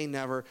never say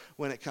never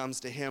when it comes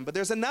to him. But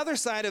there's another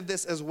side of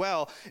this as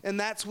well, and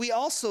that's we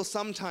also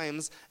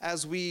sometimes,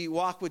 as we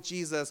walk with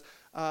Jesus,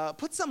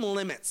 put some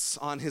limits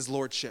on his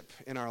lordship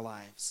in our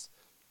lives.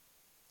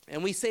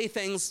 And we say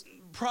things,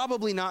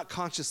 probably not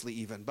consciously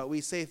even, but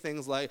we say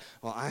things like,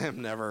 well, I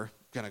am never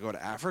going to go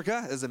to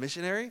Africa as a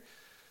missionary.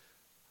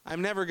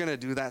 I'm never going to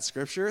do that,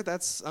 Scripture.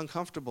 That's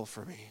uncomfortable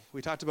for me.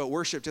 We talked about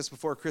worship just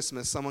before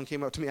Christmas. Someone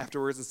came up to me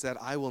afterwards and said,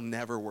 I will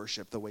never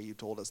worship the way you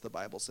told us the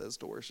Bible says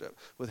to worship,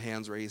 with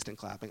hands raised and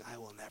clapping. I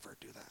will never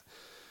do that.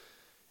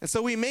 And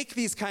so we make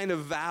these kind of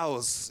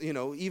vows,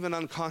 even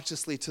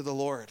unconsciously to the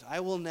Lord.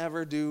 I will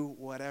never do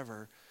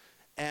whatever.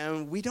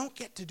 And we don't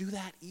get to do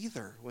that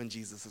either when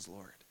Jesus is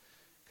Lord.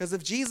 Because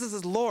if Jesus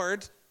is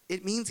Lord,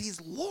 it means he's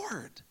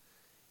Lord.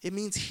 It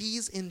means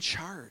he's in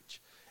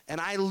charge. And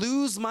I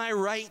lose my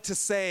right to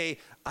say,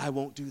 I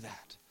won't do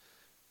that.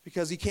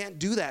 Because you can't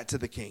do that to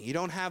the king. You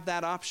don't have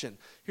that option.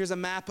 Here's a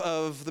map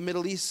of the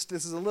Middle East.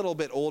 This is a little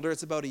bit older.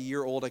 It's about a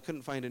year old. I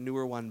couldn't find a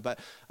newer one. But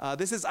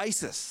this is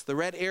ISIS. The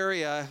red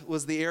area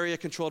was the area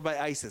controlled by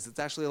ISIS. It's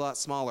actually a lot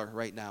smaller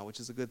right now, which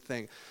is a good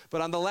thing.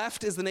 But on the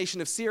left is the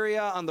nation of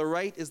Syria. On the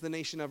right is the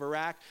nation of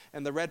Iraq.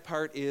 And the red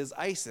part is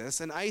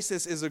ISIS. And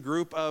ISIS is a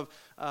group of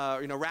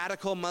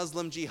radical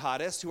Muslim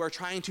jihadists who are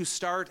trying to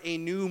start a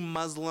new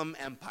Muslim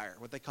empire,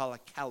 what they call a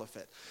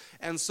caliphate.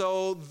 And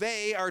so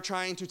they are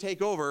trying to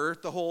take over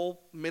the whole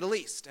Middle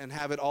East and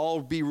have it all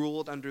be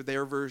ruled under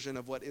their version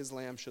of what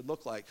Islam should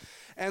look like.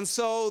 And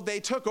so they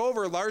took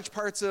over large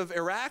parts of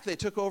Iraq, they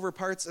took over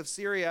parts of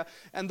Syria,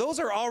 and those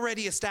are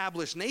already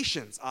established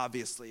nations,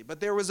 obviously.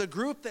 But there was a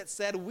group that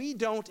said, we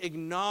don't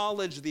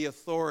acknowledge the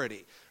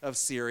authority of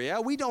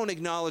Syria, we don't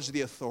acknowledge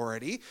the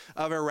authority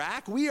of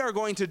Iraq, we are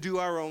going to do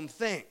our own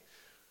thing.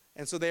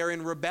 And so they are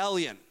in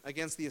rebellion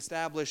against the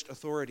established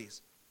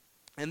authorities.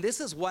 And this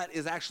is what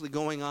is actually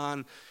going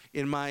on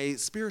in my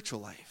spiritual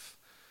life.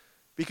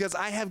 Because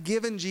I have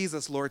given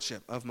Jesus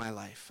lordship of my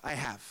life. I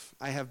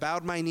have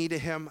bowed my knee to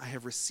him. I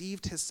have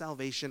received his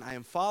salvation. I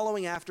am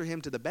following after him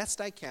to the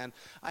best I can.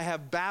 I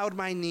have bowed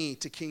my knee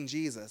to King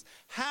Jesus.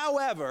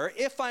 However,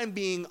 if I'm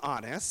being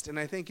honest, and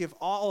I think if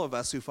all of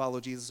us who follow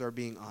Jesus are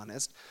being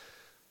honest,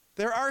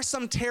 there are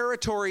some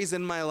territories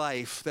in my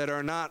life that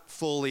are not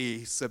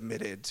fully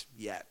submitted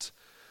yet.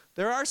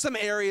 There are some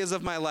areas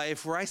of my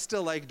life where I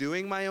still like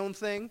doing my own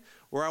thing,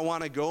 where I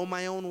want to go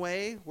my own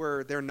way,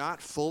 where they're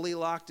not fully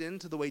locked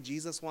into the way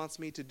Jesus wants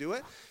me to do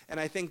it.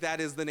 And I think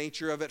that is the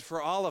nature of it for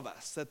all of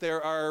us, that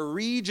there are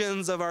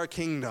regions of our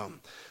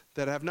kingdom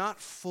that have not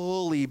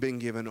fully been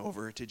given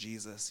over to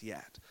Jesus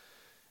yet.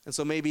 And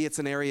so maybe it's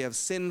an area of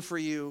sin for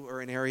you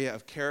or an area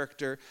of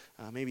character.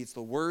 Maybe it's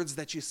the words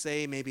that you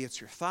say. Maybe it's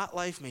your thought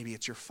life. Maybe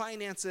it's your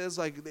finances.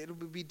 It'll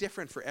be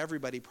different for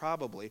everybody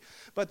probably.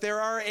 But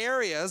there are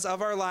areas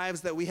of our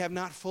lives that we have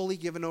not fully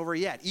given over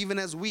yet, even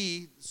as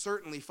we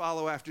certainly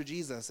follow after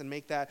Jesus and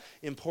make that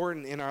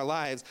important in our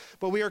lives.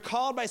 But we are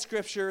called by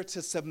Scripture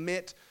to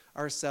submit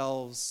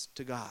ourselves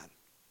to God.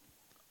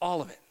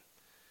 All of it.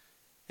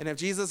 And if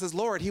Jesus is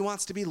Lord, he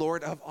wants to be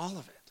Lord of all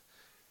of it.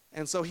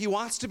 And so he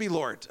wants to be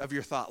Lord of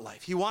your thought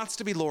life. He wants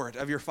to be Lord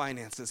of your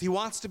finances. He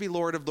wants to be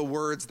Lord of the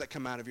words that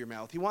come out of your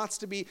mouth. He wants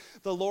to be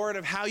the Lord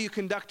of how you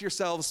conduct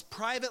yourselves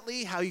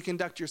privately, how you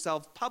conduct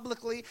yourself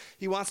publicly.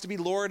 He wants to be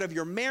Lord of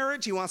your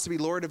marriage. He wants to be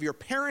Lord of your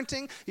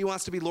parenting. He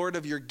wants to be Lord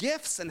of your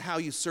gifts and how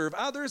you serve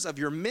others, of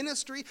your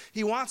ministry.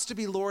 He wants to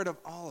be Lord of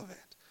all of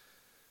it.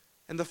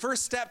 And the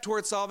first step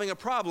towards solving a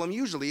problem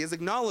usually is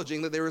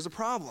acknowledging that there is a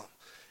problem.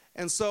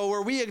 And so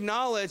where we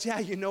acknowledge,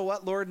 you know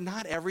what, Lord,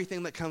 not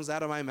everything that comes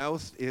out of my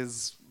mouth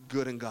is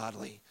good and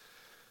godly.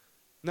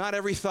 Not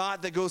every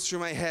thought that goes through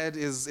my head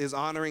is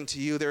honoring to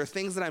you. There are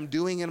things that I'm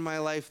doing in my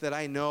life that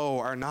I know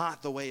are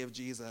not the way of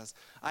Jesus.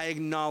 I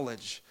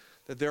acknowledge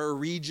that there are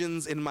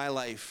regions in my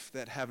life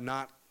that have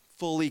not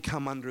fully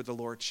come under the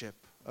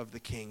lordship of the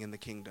King and the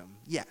kingdom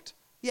yet.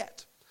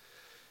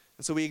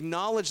 And so we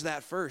acknowledge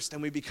that first,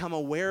 and we become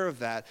aware of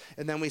that.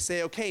 And then we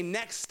say, okay,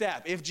 next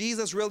step. If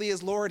Jesus really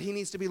is Lord, he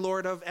needs to be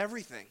Lord of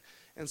everything.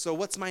 And so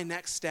what's my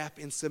next step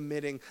in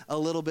submitting a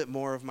little bit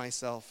more of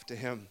myself to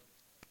him?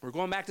 We're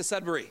going back to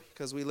Sudbury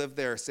because we lived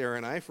there, Sarah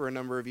and I, for a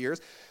number of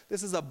years.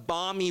 This is a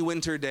balmy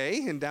winter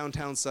day in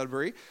downtown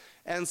Sudbury.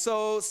 And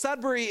so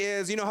Sudbury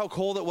is, you know how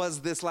cold it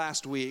was this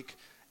last week.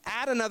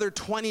 Add another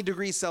 20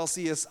 degrees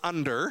Celsius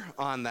under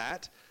on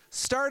that.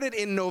 Start it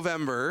in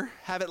November,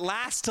 have it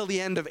last till the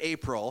end of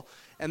April,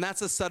 and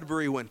that's a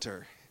Sudbury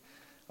winter.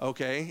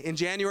 Okay, in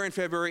January and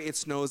February, it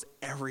snows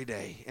every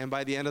day. And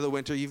by the end of the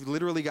winter, you've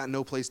literally got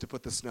no place to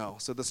put the snow.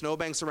 So the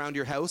snowbanks around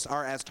your house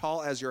are as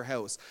tall as your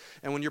house.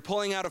 And when you're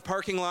pulling out of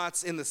parking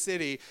lots in the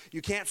city,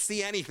 you can't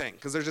see anything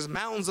because there's just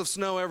mountains of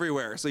snow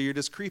everywhere. So you're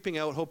just creeping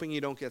out, hoping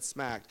you don't get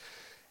smacked.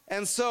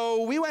 And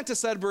so we went to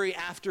Sudbury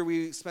after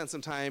we spent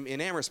some time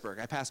in Amherstburg.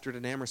 I pastored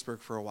in Amherstburg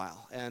for a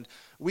while. And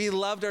we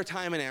loved our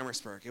time in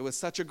Amherstburg. It was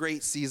such a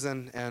great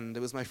season, and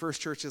it was my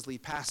first church as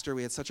lead pastor.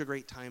 We had such a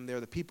great time there.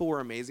 The people were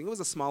amazing. It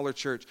was a smaller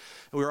church,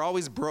 and we were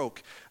always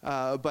broke.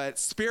 But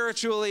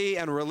spiritually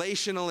and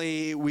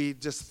relationally, we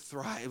just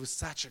thrived. It was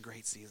such a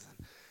great season.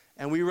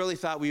 And we really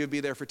thought we would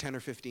be there for 10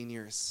 or 15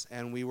 years.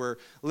 And we were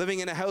living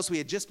in a house. We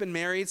had just been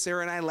married,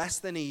 Sarah and I, less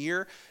than a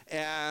year.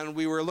 And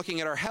we were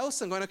looking at our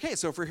house and going, okay,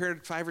 so if we're here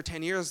 5 or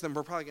 10 years, then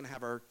we're probably going to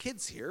have our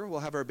kids here.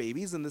 We'll have our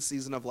babies in this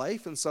season of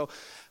life. And so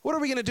what are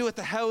we going to do with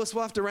the house?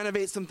 We'll have to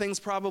renovate some things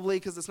probably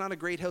because it's not a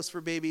great house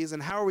for babies.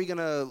 And how are we going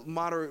to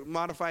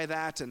modify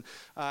that? And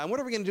what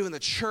are we going to do in the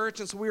church?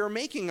 And so we were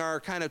making our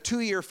kind of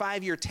 2-year,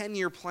 5-year,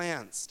 10-year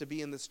plans to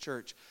be in this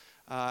church.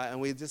 And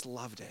we just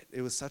loved it.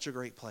 It was such a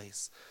great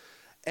place.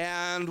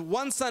 And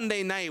one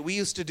Sunday night, we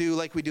used to do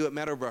like we do at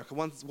Meadowbrook.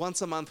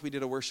 Once a month, we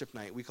did a worship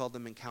night. We called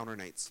them encounter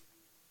nights.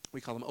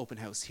 We call them open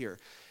house here.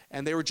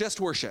 And they were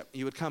just worship.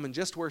 You would come and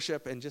just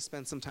worship and just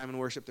spend some time in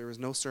worship. There was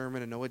no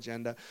sermon and no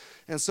agenda.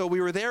 And so we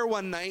were there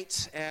one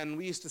night, and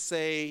we used to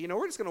say, you know,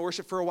 we're just going to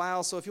worship for a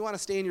while. So if you want to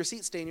stay in your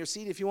seat, stay in your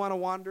seat. If you want to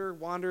wander,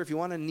 wander. If you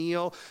want to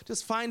kneel,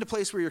 just find a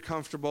place where you're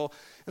comfortable.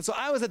 And so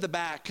I was at the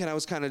back, and I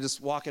was kind of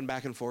just walking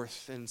back and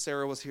forth. And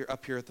Sarah was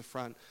up here at the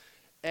front.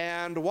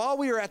 And while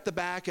we were at the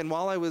back and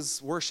while I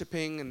was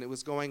worshiping and it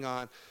was going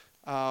on,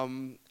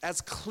 as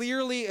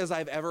clearly as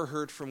I've ever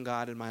heard from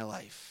God in my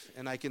life,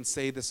 and I can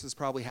say this has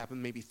probably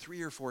happened maybe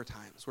 3 or 4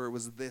 times where it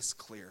was this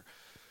clear,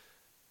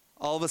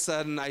 all of a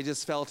sudden I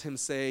just felt him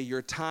say,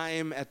 your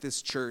time at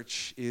this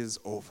church is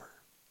over.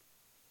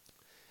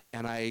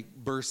 And I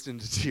burst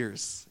into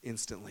tears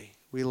instantly.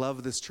 We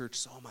love this church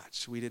so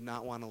much. We did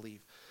not want to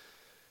leave.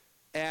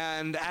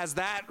 And as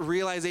that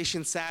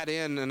realization sat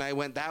in and I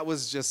went, that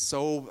was just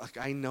so, like,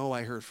 I know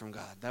I heard from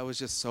God. That was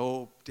just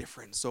so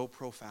different, so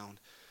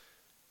profound.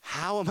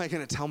 How am I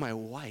going to tell my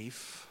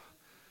wife,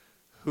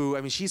 who,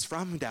 I mean, she's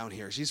from down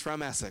here. She's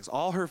from Essex.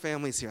 All her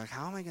family's here. Like,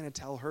 how am I going to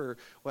tell her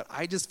what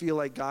I just feel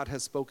like God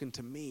has spoken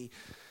to me?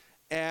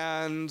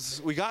 And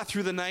we got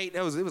through the night.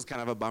 It was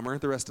kind of a bummer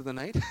the rest of the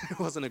night. It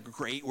wasn't a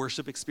great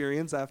worship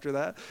experience after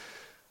that.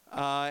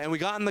 And we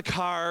got in the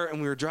car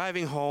and we were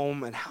driving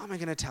home, and how am I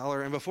going to tell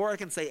her? And before I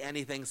can say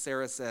anything,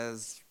 Sarah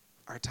says,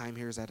 our time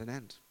here is at an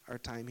end. Our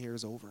time here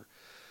is over.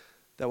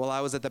 That while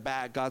I was at the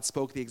back, God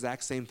spoke the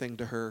exact same thing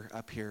to her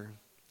up here.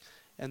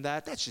 And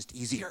that's just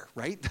easier,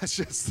 right?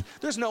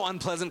 There's no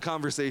unpleasant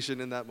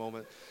conversation in that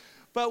moment.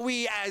 But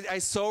I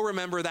so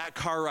remember that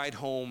car ride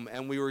home,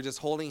 and we were just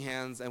holding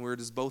hands, and we were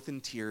just both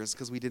in tears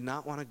because we did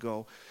not want to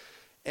go.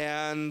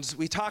 And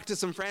we talked to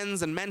some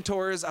friends and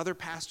mentors, other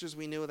pastors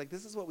we knew, like,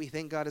 this is what we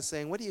think God is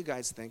saying. What do you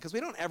guys think? Because we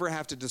don't ever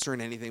have to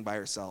discern anything by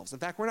ourselves. In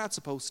fact, we're not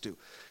supposed to.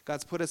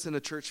 God's put us in a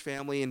church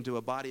family, into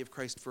a body of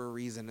Christ for a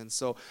reason. And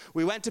so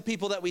we went to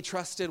people that we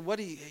trusted.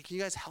 Can you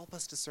guys help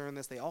us discern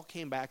this? They all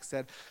came back,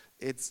 said,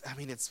 it's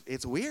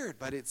weird,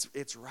 but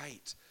it's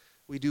right.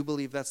 We do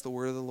believe that's the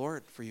word of the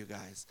Lord for you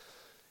guys.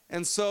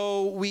 And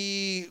so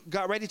we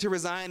got ready to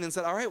resign and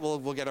said, all right, we'll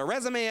get our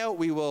resume out.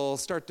 We will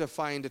start to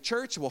find a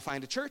church. We'll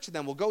find a church, and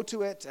then we'll go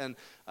to it, and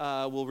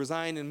we'll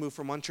resign and move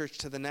from one church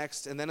to the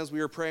next. And then as we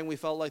were praying, we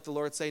felt like the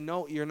Lord say,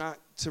 no, you're not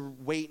to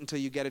wait until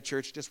you get a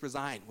church. Just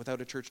resign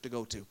without a church to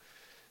go to.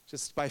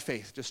 Just by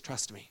faith. Just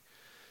trust me.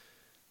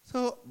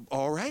 So,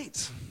 all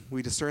right.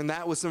 We discerned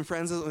that with some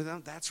friends.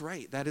 That's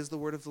right. That is the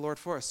word of the Lord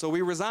for us. So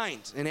we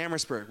resigned in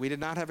Amherstburg. We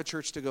did not have a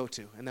church to go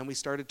to. And then we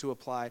started to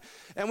apply.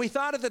 And we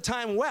thought at the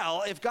time,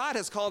 well, if God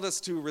has called us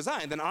to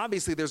resign, then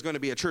obviously there's going to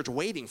be a church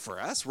waiting for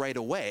us right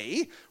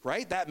away,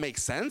 right? That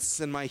makes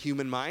sense in my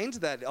human mind,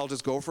 that I'll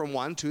just go from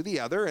one to the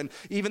other. And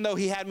even though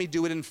he had me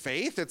do it in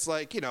faith, it's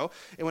like,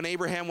 when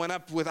Abraham went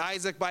up with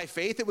Isaac by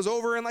faith, it was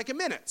over in like a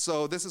minute.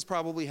 So this is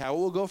probably how it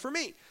will go for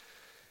me.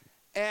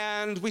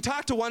 And we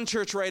talked to one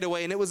church right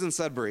away, and it was in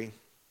Sudbury.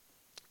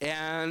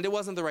 And it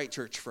wasn't the right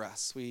church for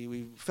us.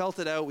 We felt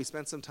it out. We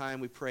spent some time.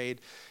 We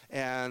prayed.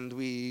 And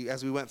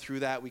as we went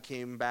through that, we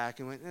came back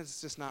and went, it's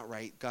just not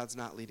right. God's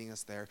not leading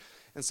us there.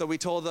 And so we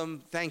told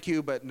them, thank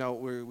you, but no,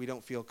 we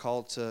don't feel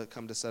called to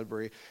come to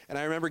Sudbury. And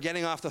I remember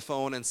getting off the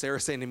phone and Sarah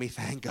saying to me,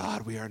 thank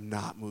God we are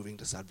not moving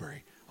to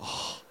Sudbury.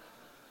 Oh.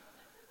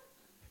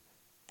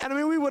 And I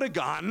mean, we would have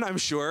gone, I'm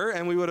sure,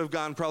 and we would have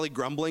gone probably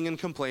grumbling and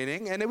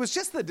complaining. And it was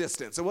just the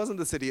distance. It wasn't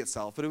the city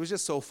itself, but it was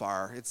just so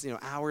far. It's,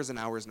 hours and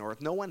hours north.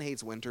 No one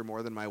hates winter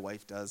more than my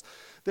wife does.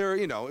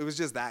 It was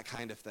just that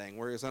kind of thing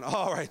where it's like,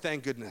 all right,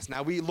 thank goodness.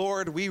 Now,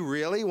 Lord, we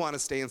really want to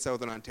stay in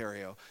Southern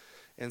Ontario.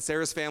 And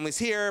Sarah's family's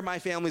here. My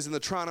family's in the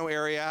Toronto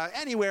area.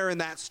 Anywhere in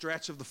that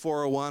stretch of the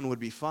 401 would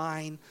be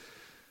fine.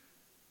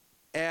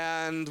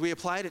 And we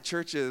applied at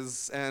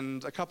churches,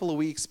 and a couple of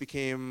weeks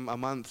became a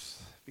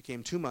month,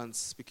 became 2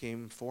 months,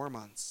 became 4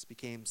 months,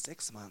 became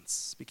 6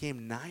 months,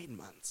 became 9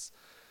 months.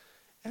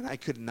 And I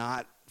could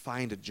not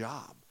find a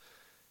job.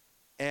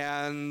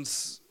 And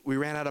we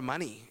ran out of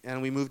money, and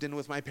we moved in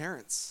with my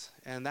parents.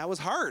 And that was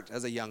hard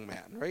as a young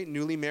man, right?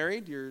 Newly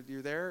married,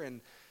 you're there,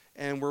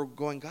 and we're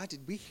going, God,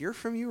 did we hear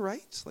from you,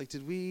 right? Like,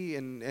 did we?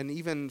 And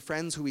even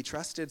friends who we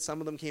trusted,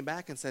 some of them came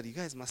back and said, you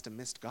guys must have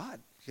missed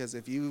God. Because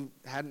if you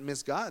hadn't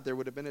missed God, there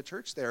would have been a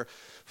church there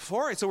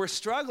for it. So we're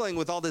struggling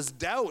with all this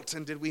doubt,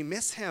 and did we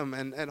miss him,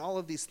 and all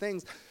of these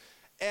things.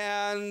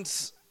 And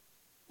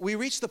we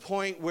reached the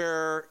point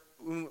where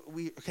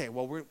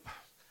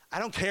I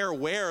don't care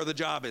where the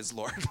job is,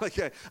 Lord.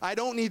 I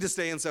don't need to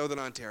stay in Southern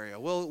Ontario.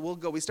 We'll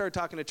go. We started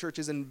talking to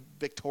churches in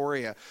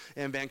Victoria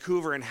and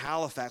Vancouver and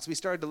Halifax. We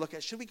started to look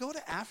at, should we go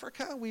to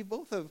Africa? We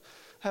both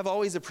have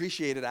always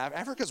appreciated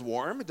Africa's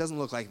warm. It doesn't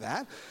look like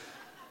that.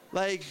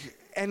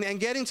 And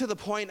getting to the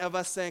point of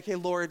us saying, okay,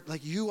 Lord,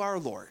 you are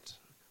Lord.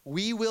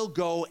 We will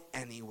go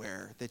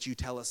anywhere that you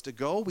tell us to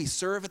go. We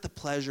serve at the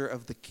pleasure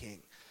of the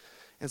King.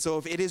 And so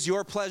if it is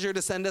your pleasure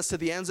to send us to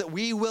the ends, that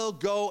we will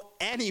go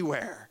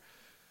anywhere.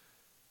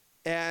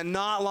 And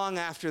not long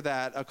after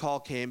that, a call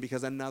came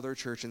because another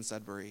church in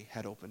Sudbury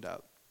had opened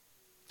up.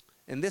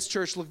 And this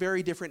church looked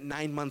very different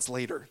 9 months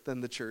later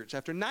than the church.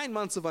 After 9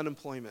 months of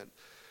unemployment,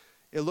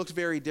 it looked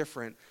very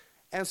different.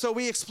 And so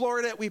we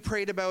explored it, we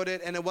prayed about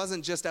it, and it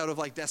wasn't just out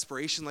of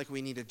desperation, like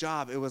we need a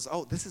job. It was,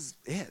 this is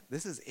it.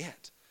 This is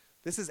it.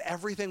 This is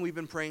everything we've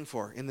been praying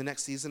for in the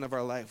next season of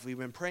our life. We've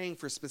been praying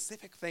for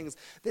specific things.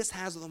 This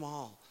has them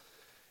all.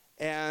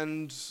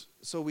 And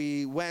so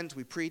we went,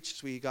 we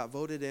preached, we got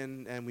voted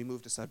in, and we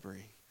moved to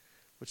Sudbury,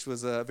 which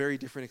was a very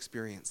different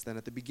experience than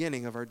at the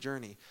beginning of our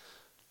journey.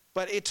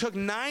 But it took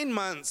 9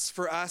 months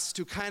for us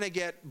to kind of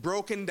get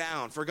broken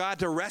down, for God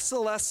to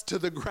wrestle us to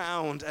the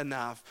ground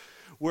enough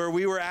where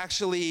we were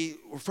actually,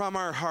 from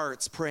our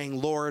hearts,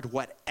 praying, Lord,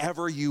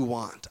 whatever you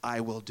want,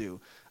 I will do.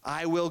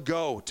 I will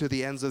go to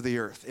the ends of the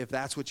earth if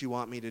that's what you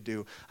want me to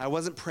do. I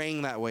wasn't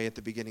praying that way at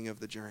the beginning of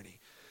the journey.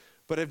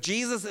 But if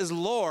Jesus is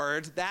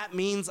Lord, that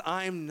means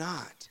I'm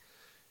not.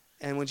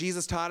 And when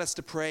Jesus taught us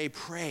to pray,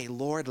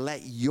 Lord,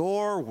 let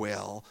your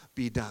will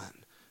be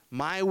done.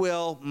 My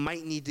will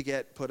might need to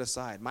get put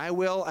aside. My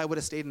will, I would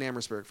have stayed in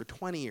Amherstburg for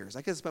 20 years.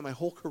 I could have spent my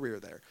whole career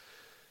there.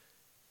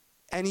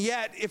 And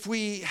yet, if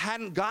we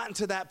hadn't gotten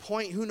to that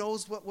point, who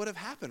knows what would have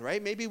happened,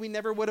 right? Maybe we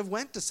never would have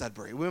went to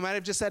Sudbury. We might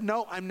have just said,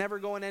 no, I'm never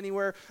going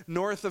anywhere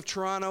north of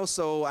Toronto,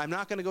 so I'm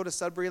not going to go to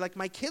Sudbury.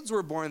 My kids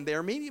were born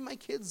there. Maybe my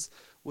kids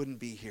wouldn't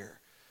be here,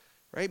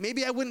 right?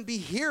 Maybe I wouldn't be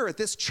here at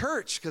this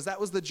church because that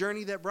was the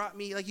journey that brought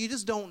me. You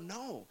just don't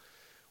know.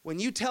 When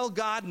you tell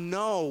God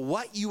no,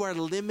 what you are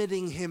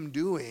limiting him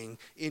doing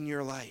in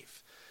your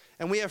life.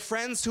 And we have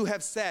friends who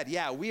have said,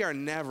 we are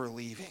never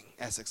leaving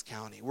Essex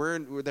County.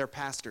 They're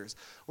pastors.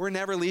 We're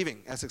never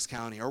leaving Essex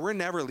County, or we're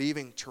never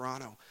leaving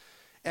Toronto.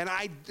 And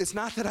it's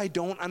not that I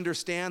don't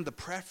understand the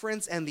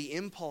preference and the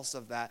impulse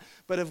of that,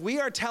 but if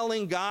we are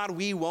telling God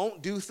we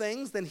won't do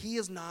things, then he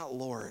is not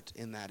Lord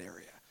in that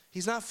area.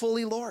 He's not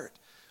fully Lord.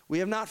 We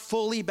have not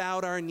fully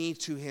bowed our knee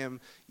to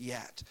him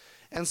yet.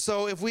 And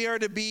so if we are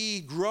to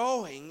be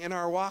growing in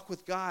our walk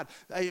with God,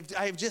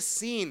 I've just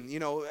seen,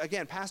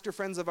 again, pastor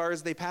friends of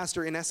ours, they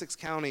pastor in Essex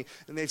County,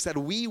 and they've said,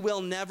 we will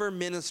never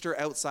minister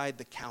outside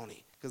the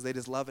county because they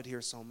just love it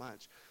here so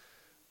much.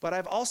 But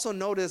I've also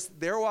noticed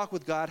their walk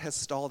with God has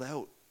stalled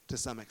out to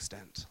some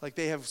extent.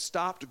 They have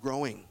stopped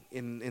growing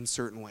in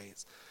certain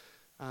ways.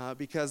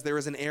 Because there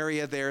is an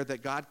area there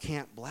that God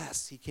can't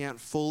bless. He can't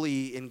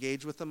fully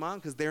engage with them on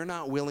because they're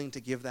not willing to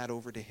give that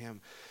over to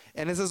him.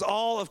 And this is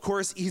all, of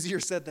course, easier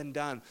said than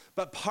done.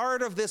 But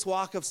part of this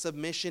walk of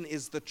submission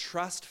is the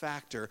trust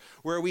factor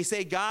where we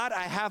say, God,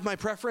 I have my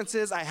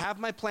preferences, I have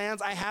my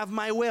plans, I have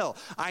my will.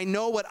 I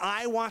know what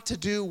I want to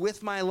do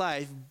with my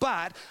life,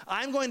 but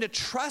I'm going to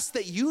trust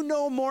that you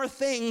know more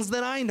things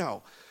than I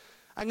know.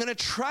 I'm going to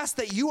trust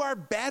that you are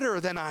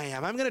better than I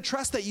am. I'm going to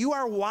trust that you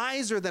are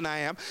wiser than I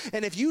am.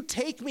 And if you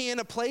take me in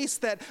a place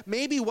that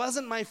maybe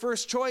wasn't my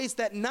first choice,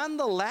 that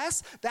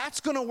nonetheless,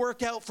 that's going to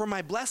work out for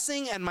my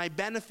blessing and my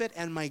benefit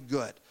and my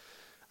good.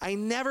 I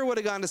never would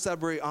have gone to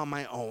Sudbury on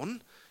my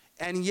own.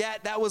 And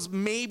yet that was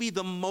maybe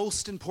the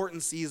most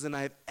important season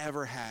I've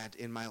ever had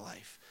in my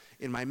life,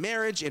 in my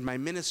marriage, in my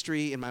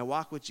ministry, in my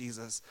walk with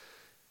Jesus.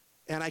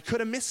 And I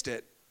could have missed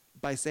it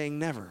by saying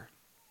never.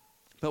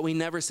 But we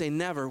never say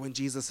never when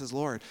Jesus is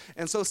Lord.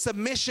 And so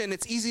submission,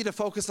 it's easy to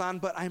focus on,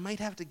 but I might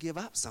have to give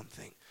up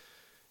something.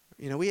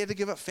 We had to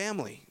give up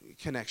family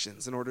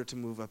connections in order to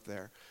move up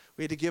there. We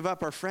We had to give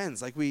up our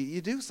friends. Like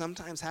you do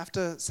sometimes have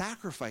to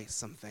sacrifice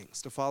some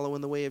things to follow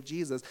in the way of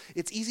Jesus.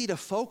 It's easy to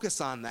focus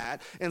on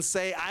that and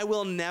say, I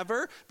will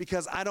never,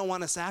 because I don't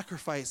want to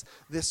sacrifice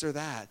this or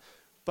that.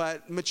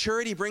 But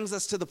maturity brings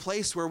us to the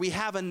place where we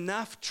have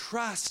enough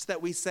trust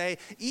that we say,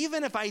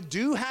 even if I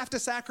do have to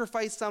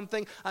sacrifice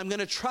something, I'm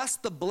going to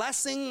trust the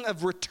blessing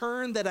of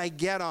return that I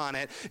get on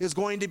it is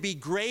going to be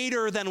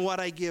greater than what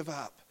I give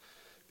up.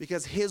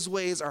 Because his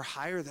ways are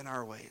higher than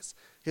our ways.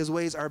 His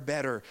ways are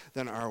better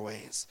than our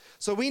ways.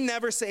 So we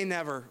never say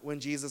never when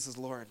Jesus is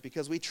Lord,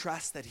 because we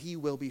trust that he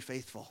will be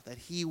faithful, that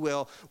he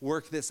will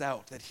work this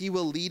out, that he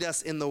will lead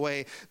us in the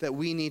way that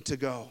we need to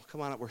go. Come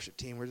on up, worship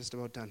team. We're just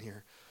about done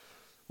here.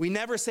 We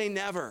never say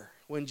never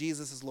when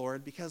Jesus is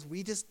Lord, because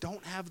we just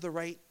don't have the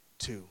right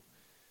to,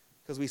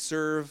 because we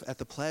serve at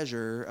the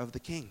pleasure of the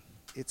King.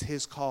 It's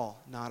his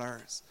call, not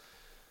ours.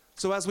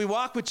 So as we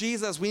walk with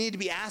Jesus, we need to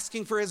be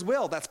asking for his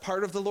will. That's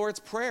part of the Lord's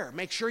Prayer.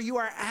 Make sure you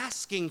are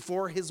asking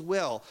for his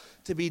will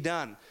to be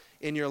done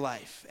in your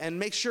life. And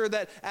make sure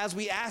that as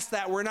we ask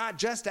that, we're not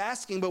just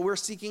asking, but we're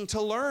seeking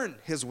to learn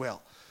his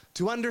will,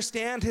 to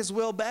understand his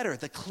will better.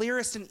 The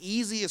clearest and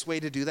easiest way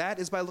to do that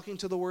is by looking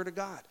to the Word of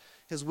God.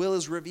 His will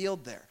is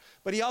revealed there.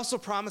 But he also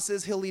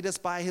promises he'll lead us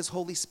by his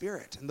Holy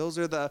Spirit. And those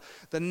are the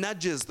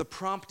nudges, the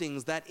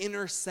promptings, that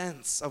inner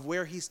sense of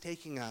where he's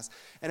taking us.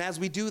 And as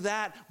we do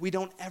that, we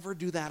don't ever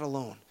do that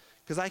alone.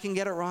 Because I can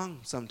get it wrong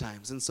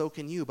sometimes, and so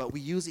can you. But we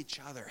use each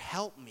other.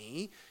 Help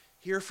me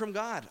hear from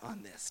God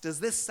on this.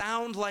 Does this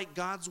sound like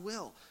God's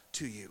will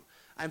to you?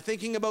 I'm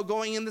thinking about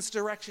going in this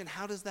direction.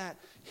 How does that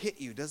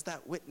hit you? Does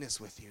that witness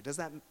with you? Does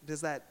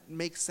that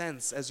make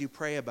sense as you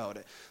pray about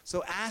it?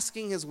 So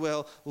asking his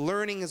will,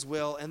 learning his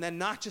will, and then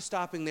not just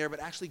stopping there, but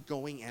actually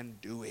going and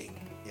doing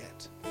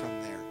it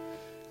from there.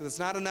 Because it's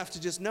not enough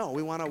to just know.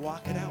 We want to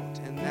walk it out.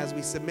 And as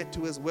we submit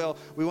to his will,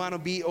 we want to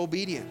be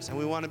obedient, and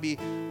we want to be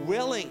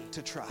willing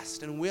to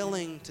trust and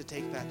willing to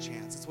take that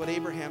chance. It's what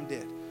Abraham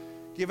did.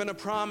 Given a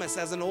promise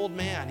as an old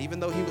man,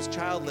 even though he was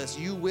childless,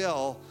 you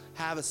will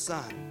have a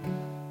son.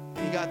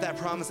 He got that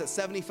promise at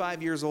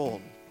 75 years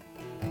old.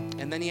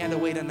 And then he had to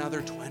wait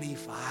another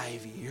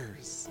 25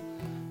 years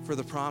for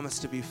the promise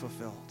to be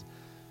fulfilled.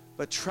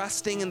 But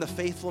trusting in the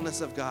faithfulness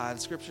of God,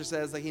 Scripture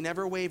says that he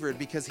never wavered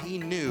because he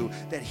knew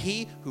that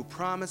he who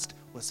promised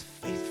was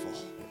faithful.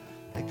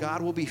 That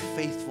God will be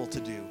faithful to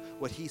do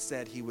what he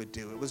said he would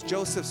do. It was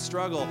Joseph's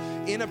struggle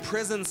in a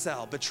prison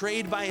cell,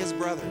 betrayed by his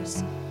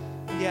brothers.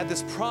 He had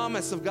this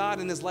promise of God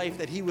in his life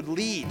that he would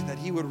lead, that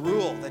he would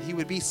rule, that he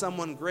would be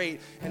someone great.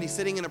 And he's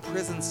sitting in a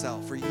prison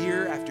cell for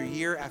year after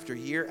year after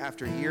year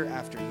after year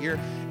after year.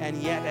 And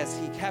yet, as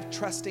he kept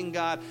trusting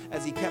God,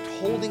 as he kept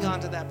holding on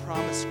to that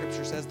promise,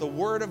 Scripture says, the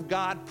Word of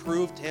God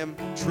proved him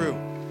true.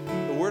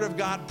 The Word of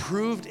God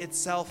proved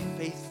itself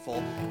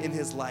faithful in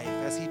his life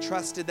as he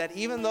trusted that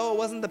even though it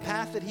wasn't the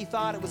path that he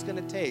thought it was going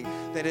to take,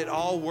 that it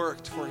all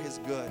worked for his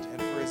good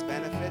and for his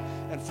benefit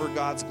and for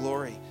God's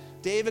glory.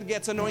 David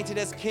gets anointed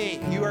as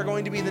king. You are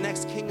going to be the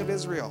next king of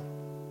Israel.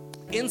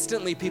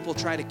 Instantly, people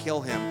try to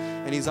kill him,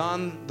 and he's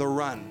on the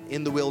run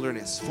in the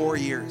wilderness 4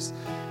 years.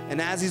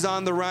 And as he's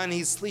on the run,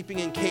 he's sleeping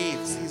in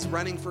caves. He's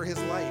running for his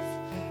life.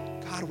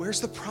 God,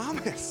 where's the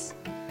promise?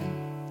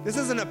 This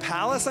isn't a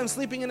palace. I'm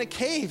sleeping in a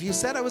cave. You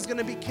said I was going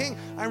to be king.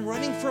 I'm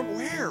running from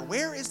where?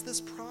 Where is this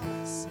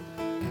promise?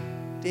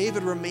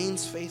 David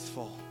remains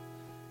faithful.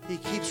 He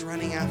keeps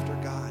running after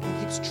God.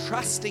 He keeps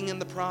trusting in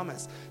the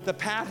promise. The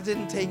path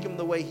didn't take him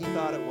the way he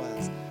thought it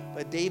was.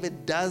 But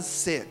David does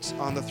sit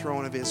on the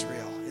throne of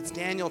Israel. It's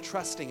Daniel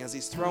trusting as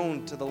he's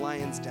thrown to the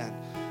lion's den.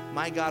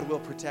 My God will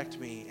protect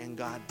me, and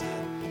God did.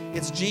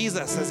 It's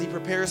Jesus as he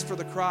prepares for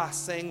the cross,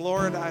 saying,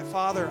 Lord,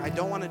 Father, I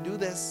don't want to do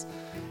this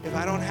if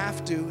I don't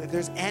have to. If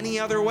there's any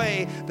other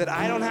way that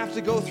I don't have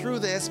to go through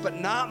this,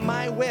 but not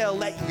my will,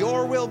 let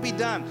your will be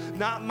done.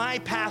 Not my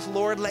path,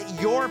 Lord,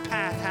 let your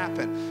path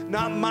happen.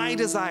 Not my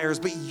desires,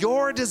 but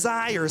your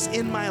desires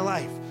in my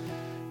life.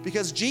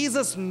 Because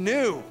Jesus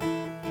knew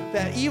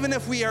that even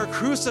if we are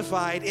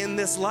crucified in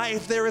this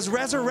life, there is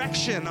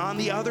resurrection on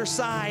the other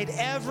side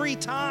every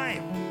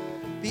time.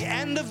 The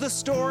end of the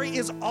story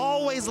is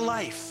always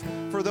life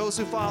for those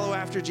who follow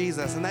after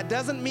Jesus. And that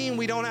doesn't mean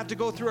we don't have to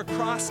go through a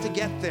cross to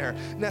get there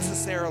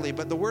necessarily.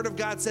 But the Word of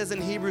God says in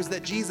Hebrews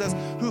that Jesus,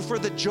 who for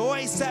the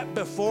joy set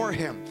before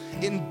him,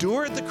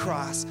 endured the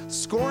cross,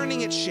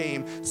 scorning its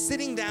shame,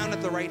 sitting down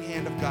at the right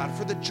hand of God.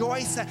 For the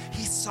joy set,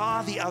 he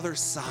saw the other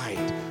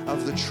side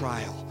of the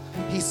trial.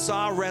 He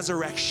saw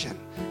resurrection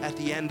at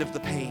the end of the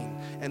pain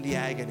and the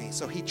agony.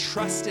 So he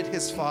trusted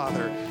his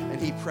Father and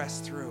he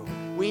pressed through.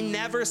 We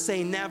never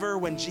say never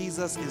when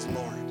Jesus is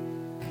Lord.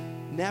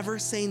 Never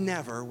say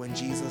never when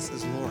Jesus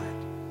is Lord.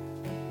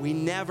 We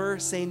never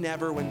say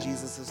never when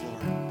Jesus is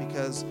Lord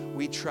because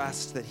we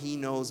trust that he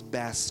knows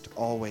best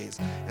always.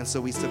 And so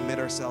we submit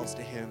ourselves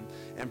to him.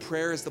 And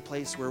prayer is the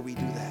place where we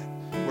do that,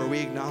 where we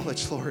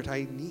acknowledge, Lord,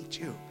 I need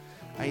you.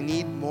 I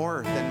need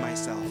more than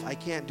myself. I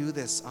can't do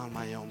this on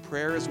my own.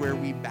 Prayer is where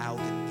we bow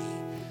the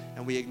knee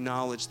and we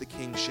acknowledge the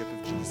kingship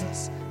of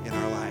Jesus in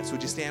our lives.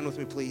 Would you stand with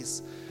me,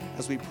 please,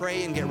 as we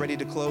pray and get ready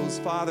to close?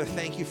 Father,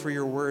 thank you for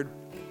your word.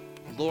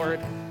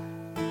 Lord,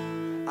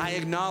 I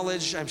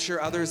acknowledge, I'm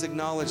sure others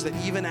acknowledge,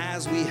 that even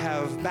as we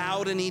have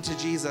bowed a knee to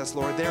Jesus,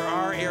 Lord, there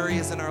are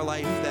areas in our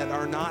life that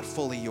are not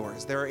fully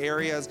yours. There are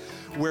areas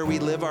where we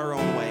live our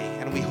own way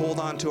and we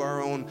hold on to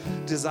our own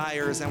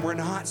desires, and we're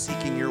not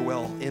seeking your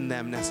will in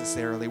them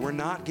necessarily. We're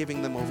not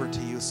giving them over to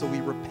you. So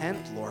we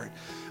repent, Lord,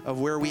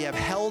 of where we have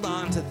held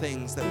on to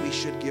things that we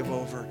should give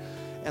over.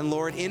 And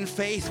Lord, in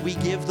faith, we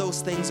give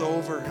those things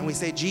over and we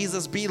say,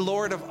 Jesus, be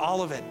Lord of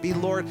all of it. Be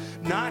Lord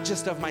not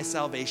just of my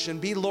salvation,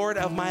 be Lord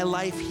of my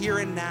life here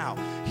and now,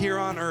 here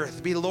on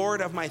earth. Be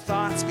Lord of my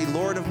thoughts, be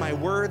Lord of my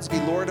words,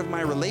 be Lord of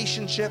my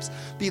relationships,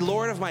 be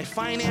Lord of my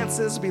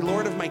finances, be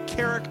Lord of my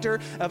character,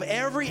 of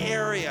every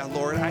area,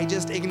 Lord. I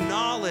just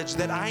acknowledge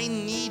that I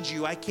need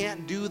you. I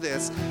can't do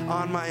this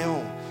on my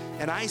own.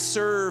 And I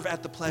serve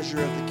at the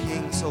pleasure of the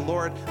King. So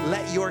Lord,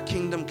 let your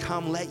kingdom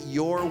come. Let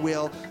your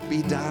will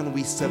be done.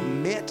 We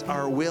submit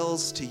our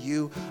wills to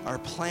you, our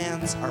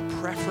plans, our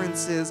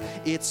preferences.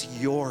 It's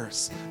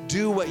yours.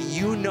 Do what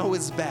you know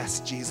is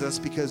best, Jesus,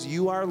 because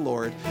you are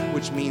Lord,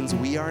 which means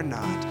we are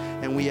not.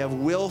 And we have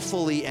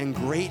willfully and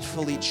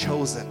gratefully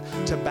chosen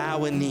to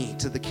bow a knee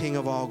to the King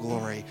of all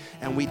glory.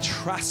 And we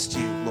trust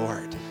you,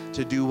 Lord,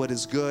 to do what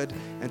is good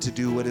and to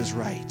do what is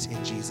right.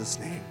 In Jesus'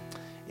 name,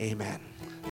 amen.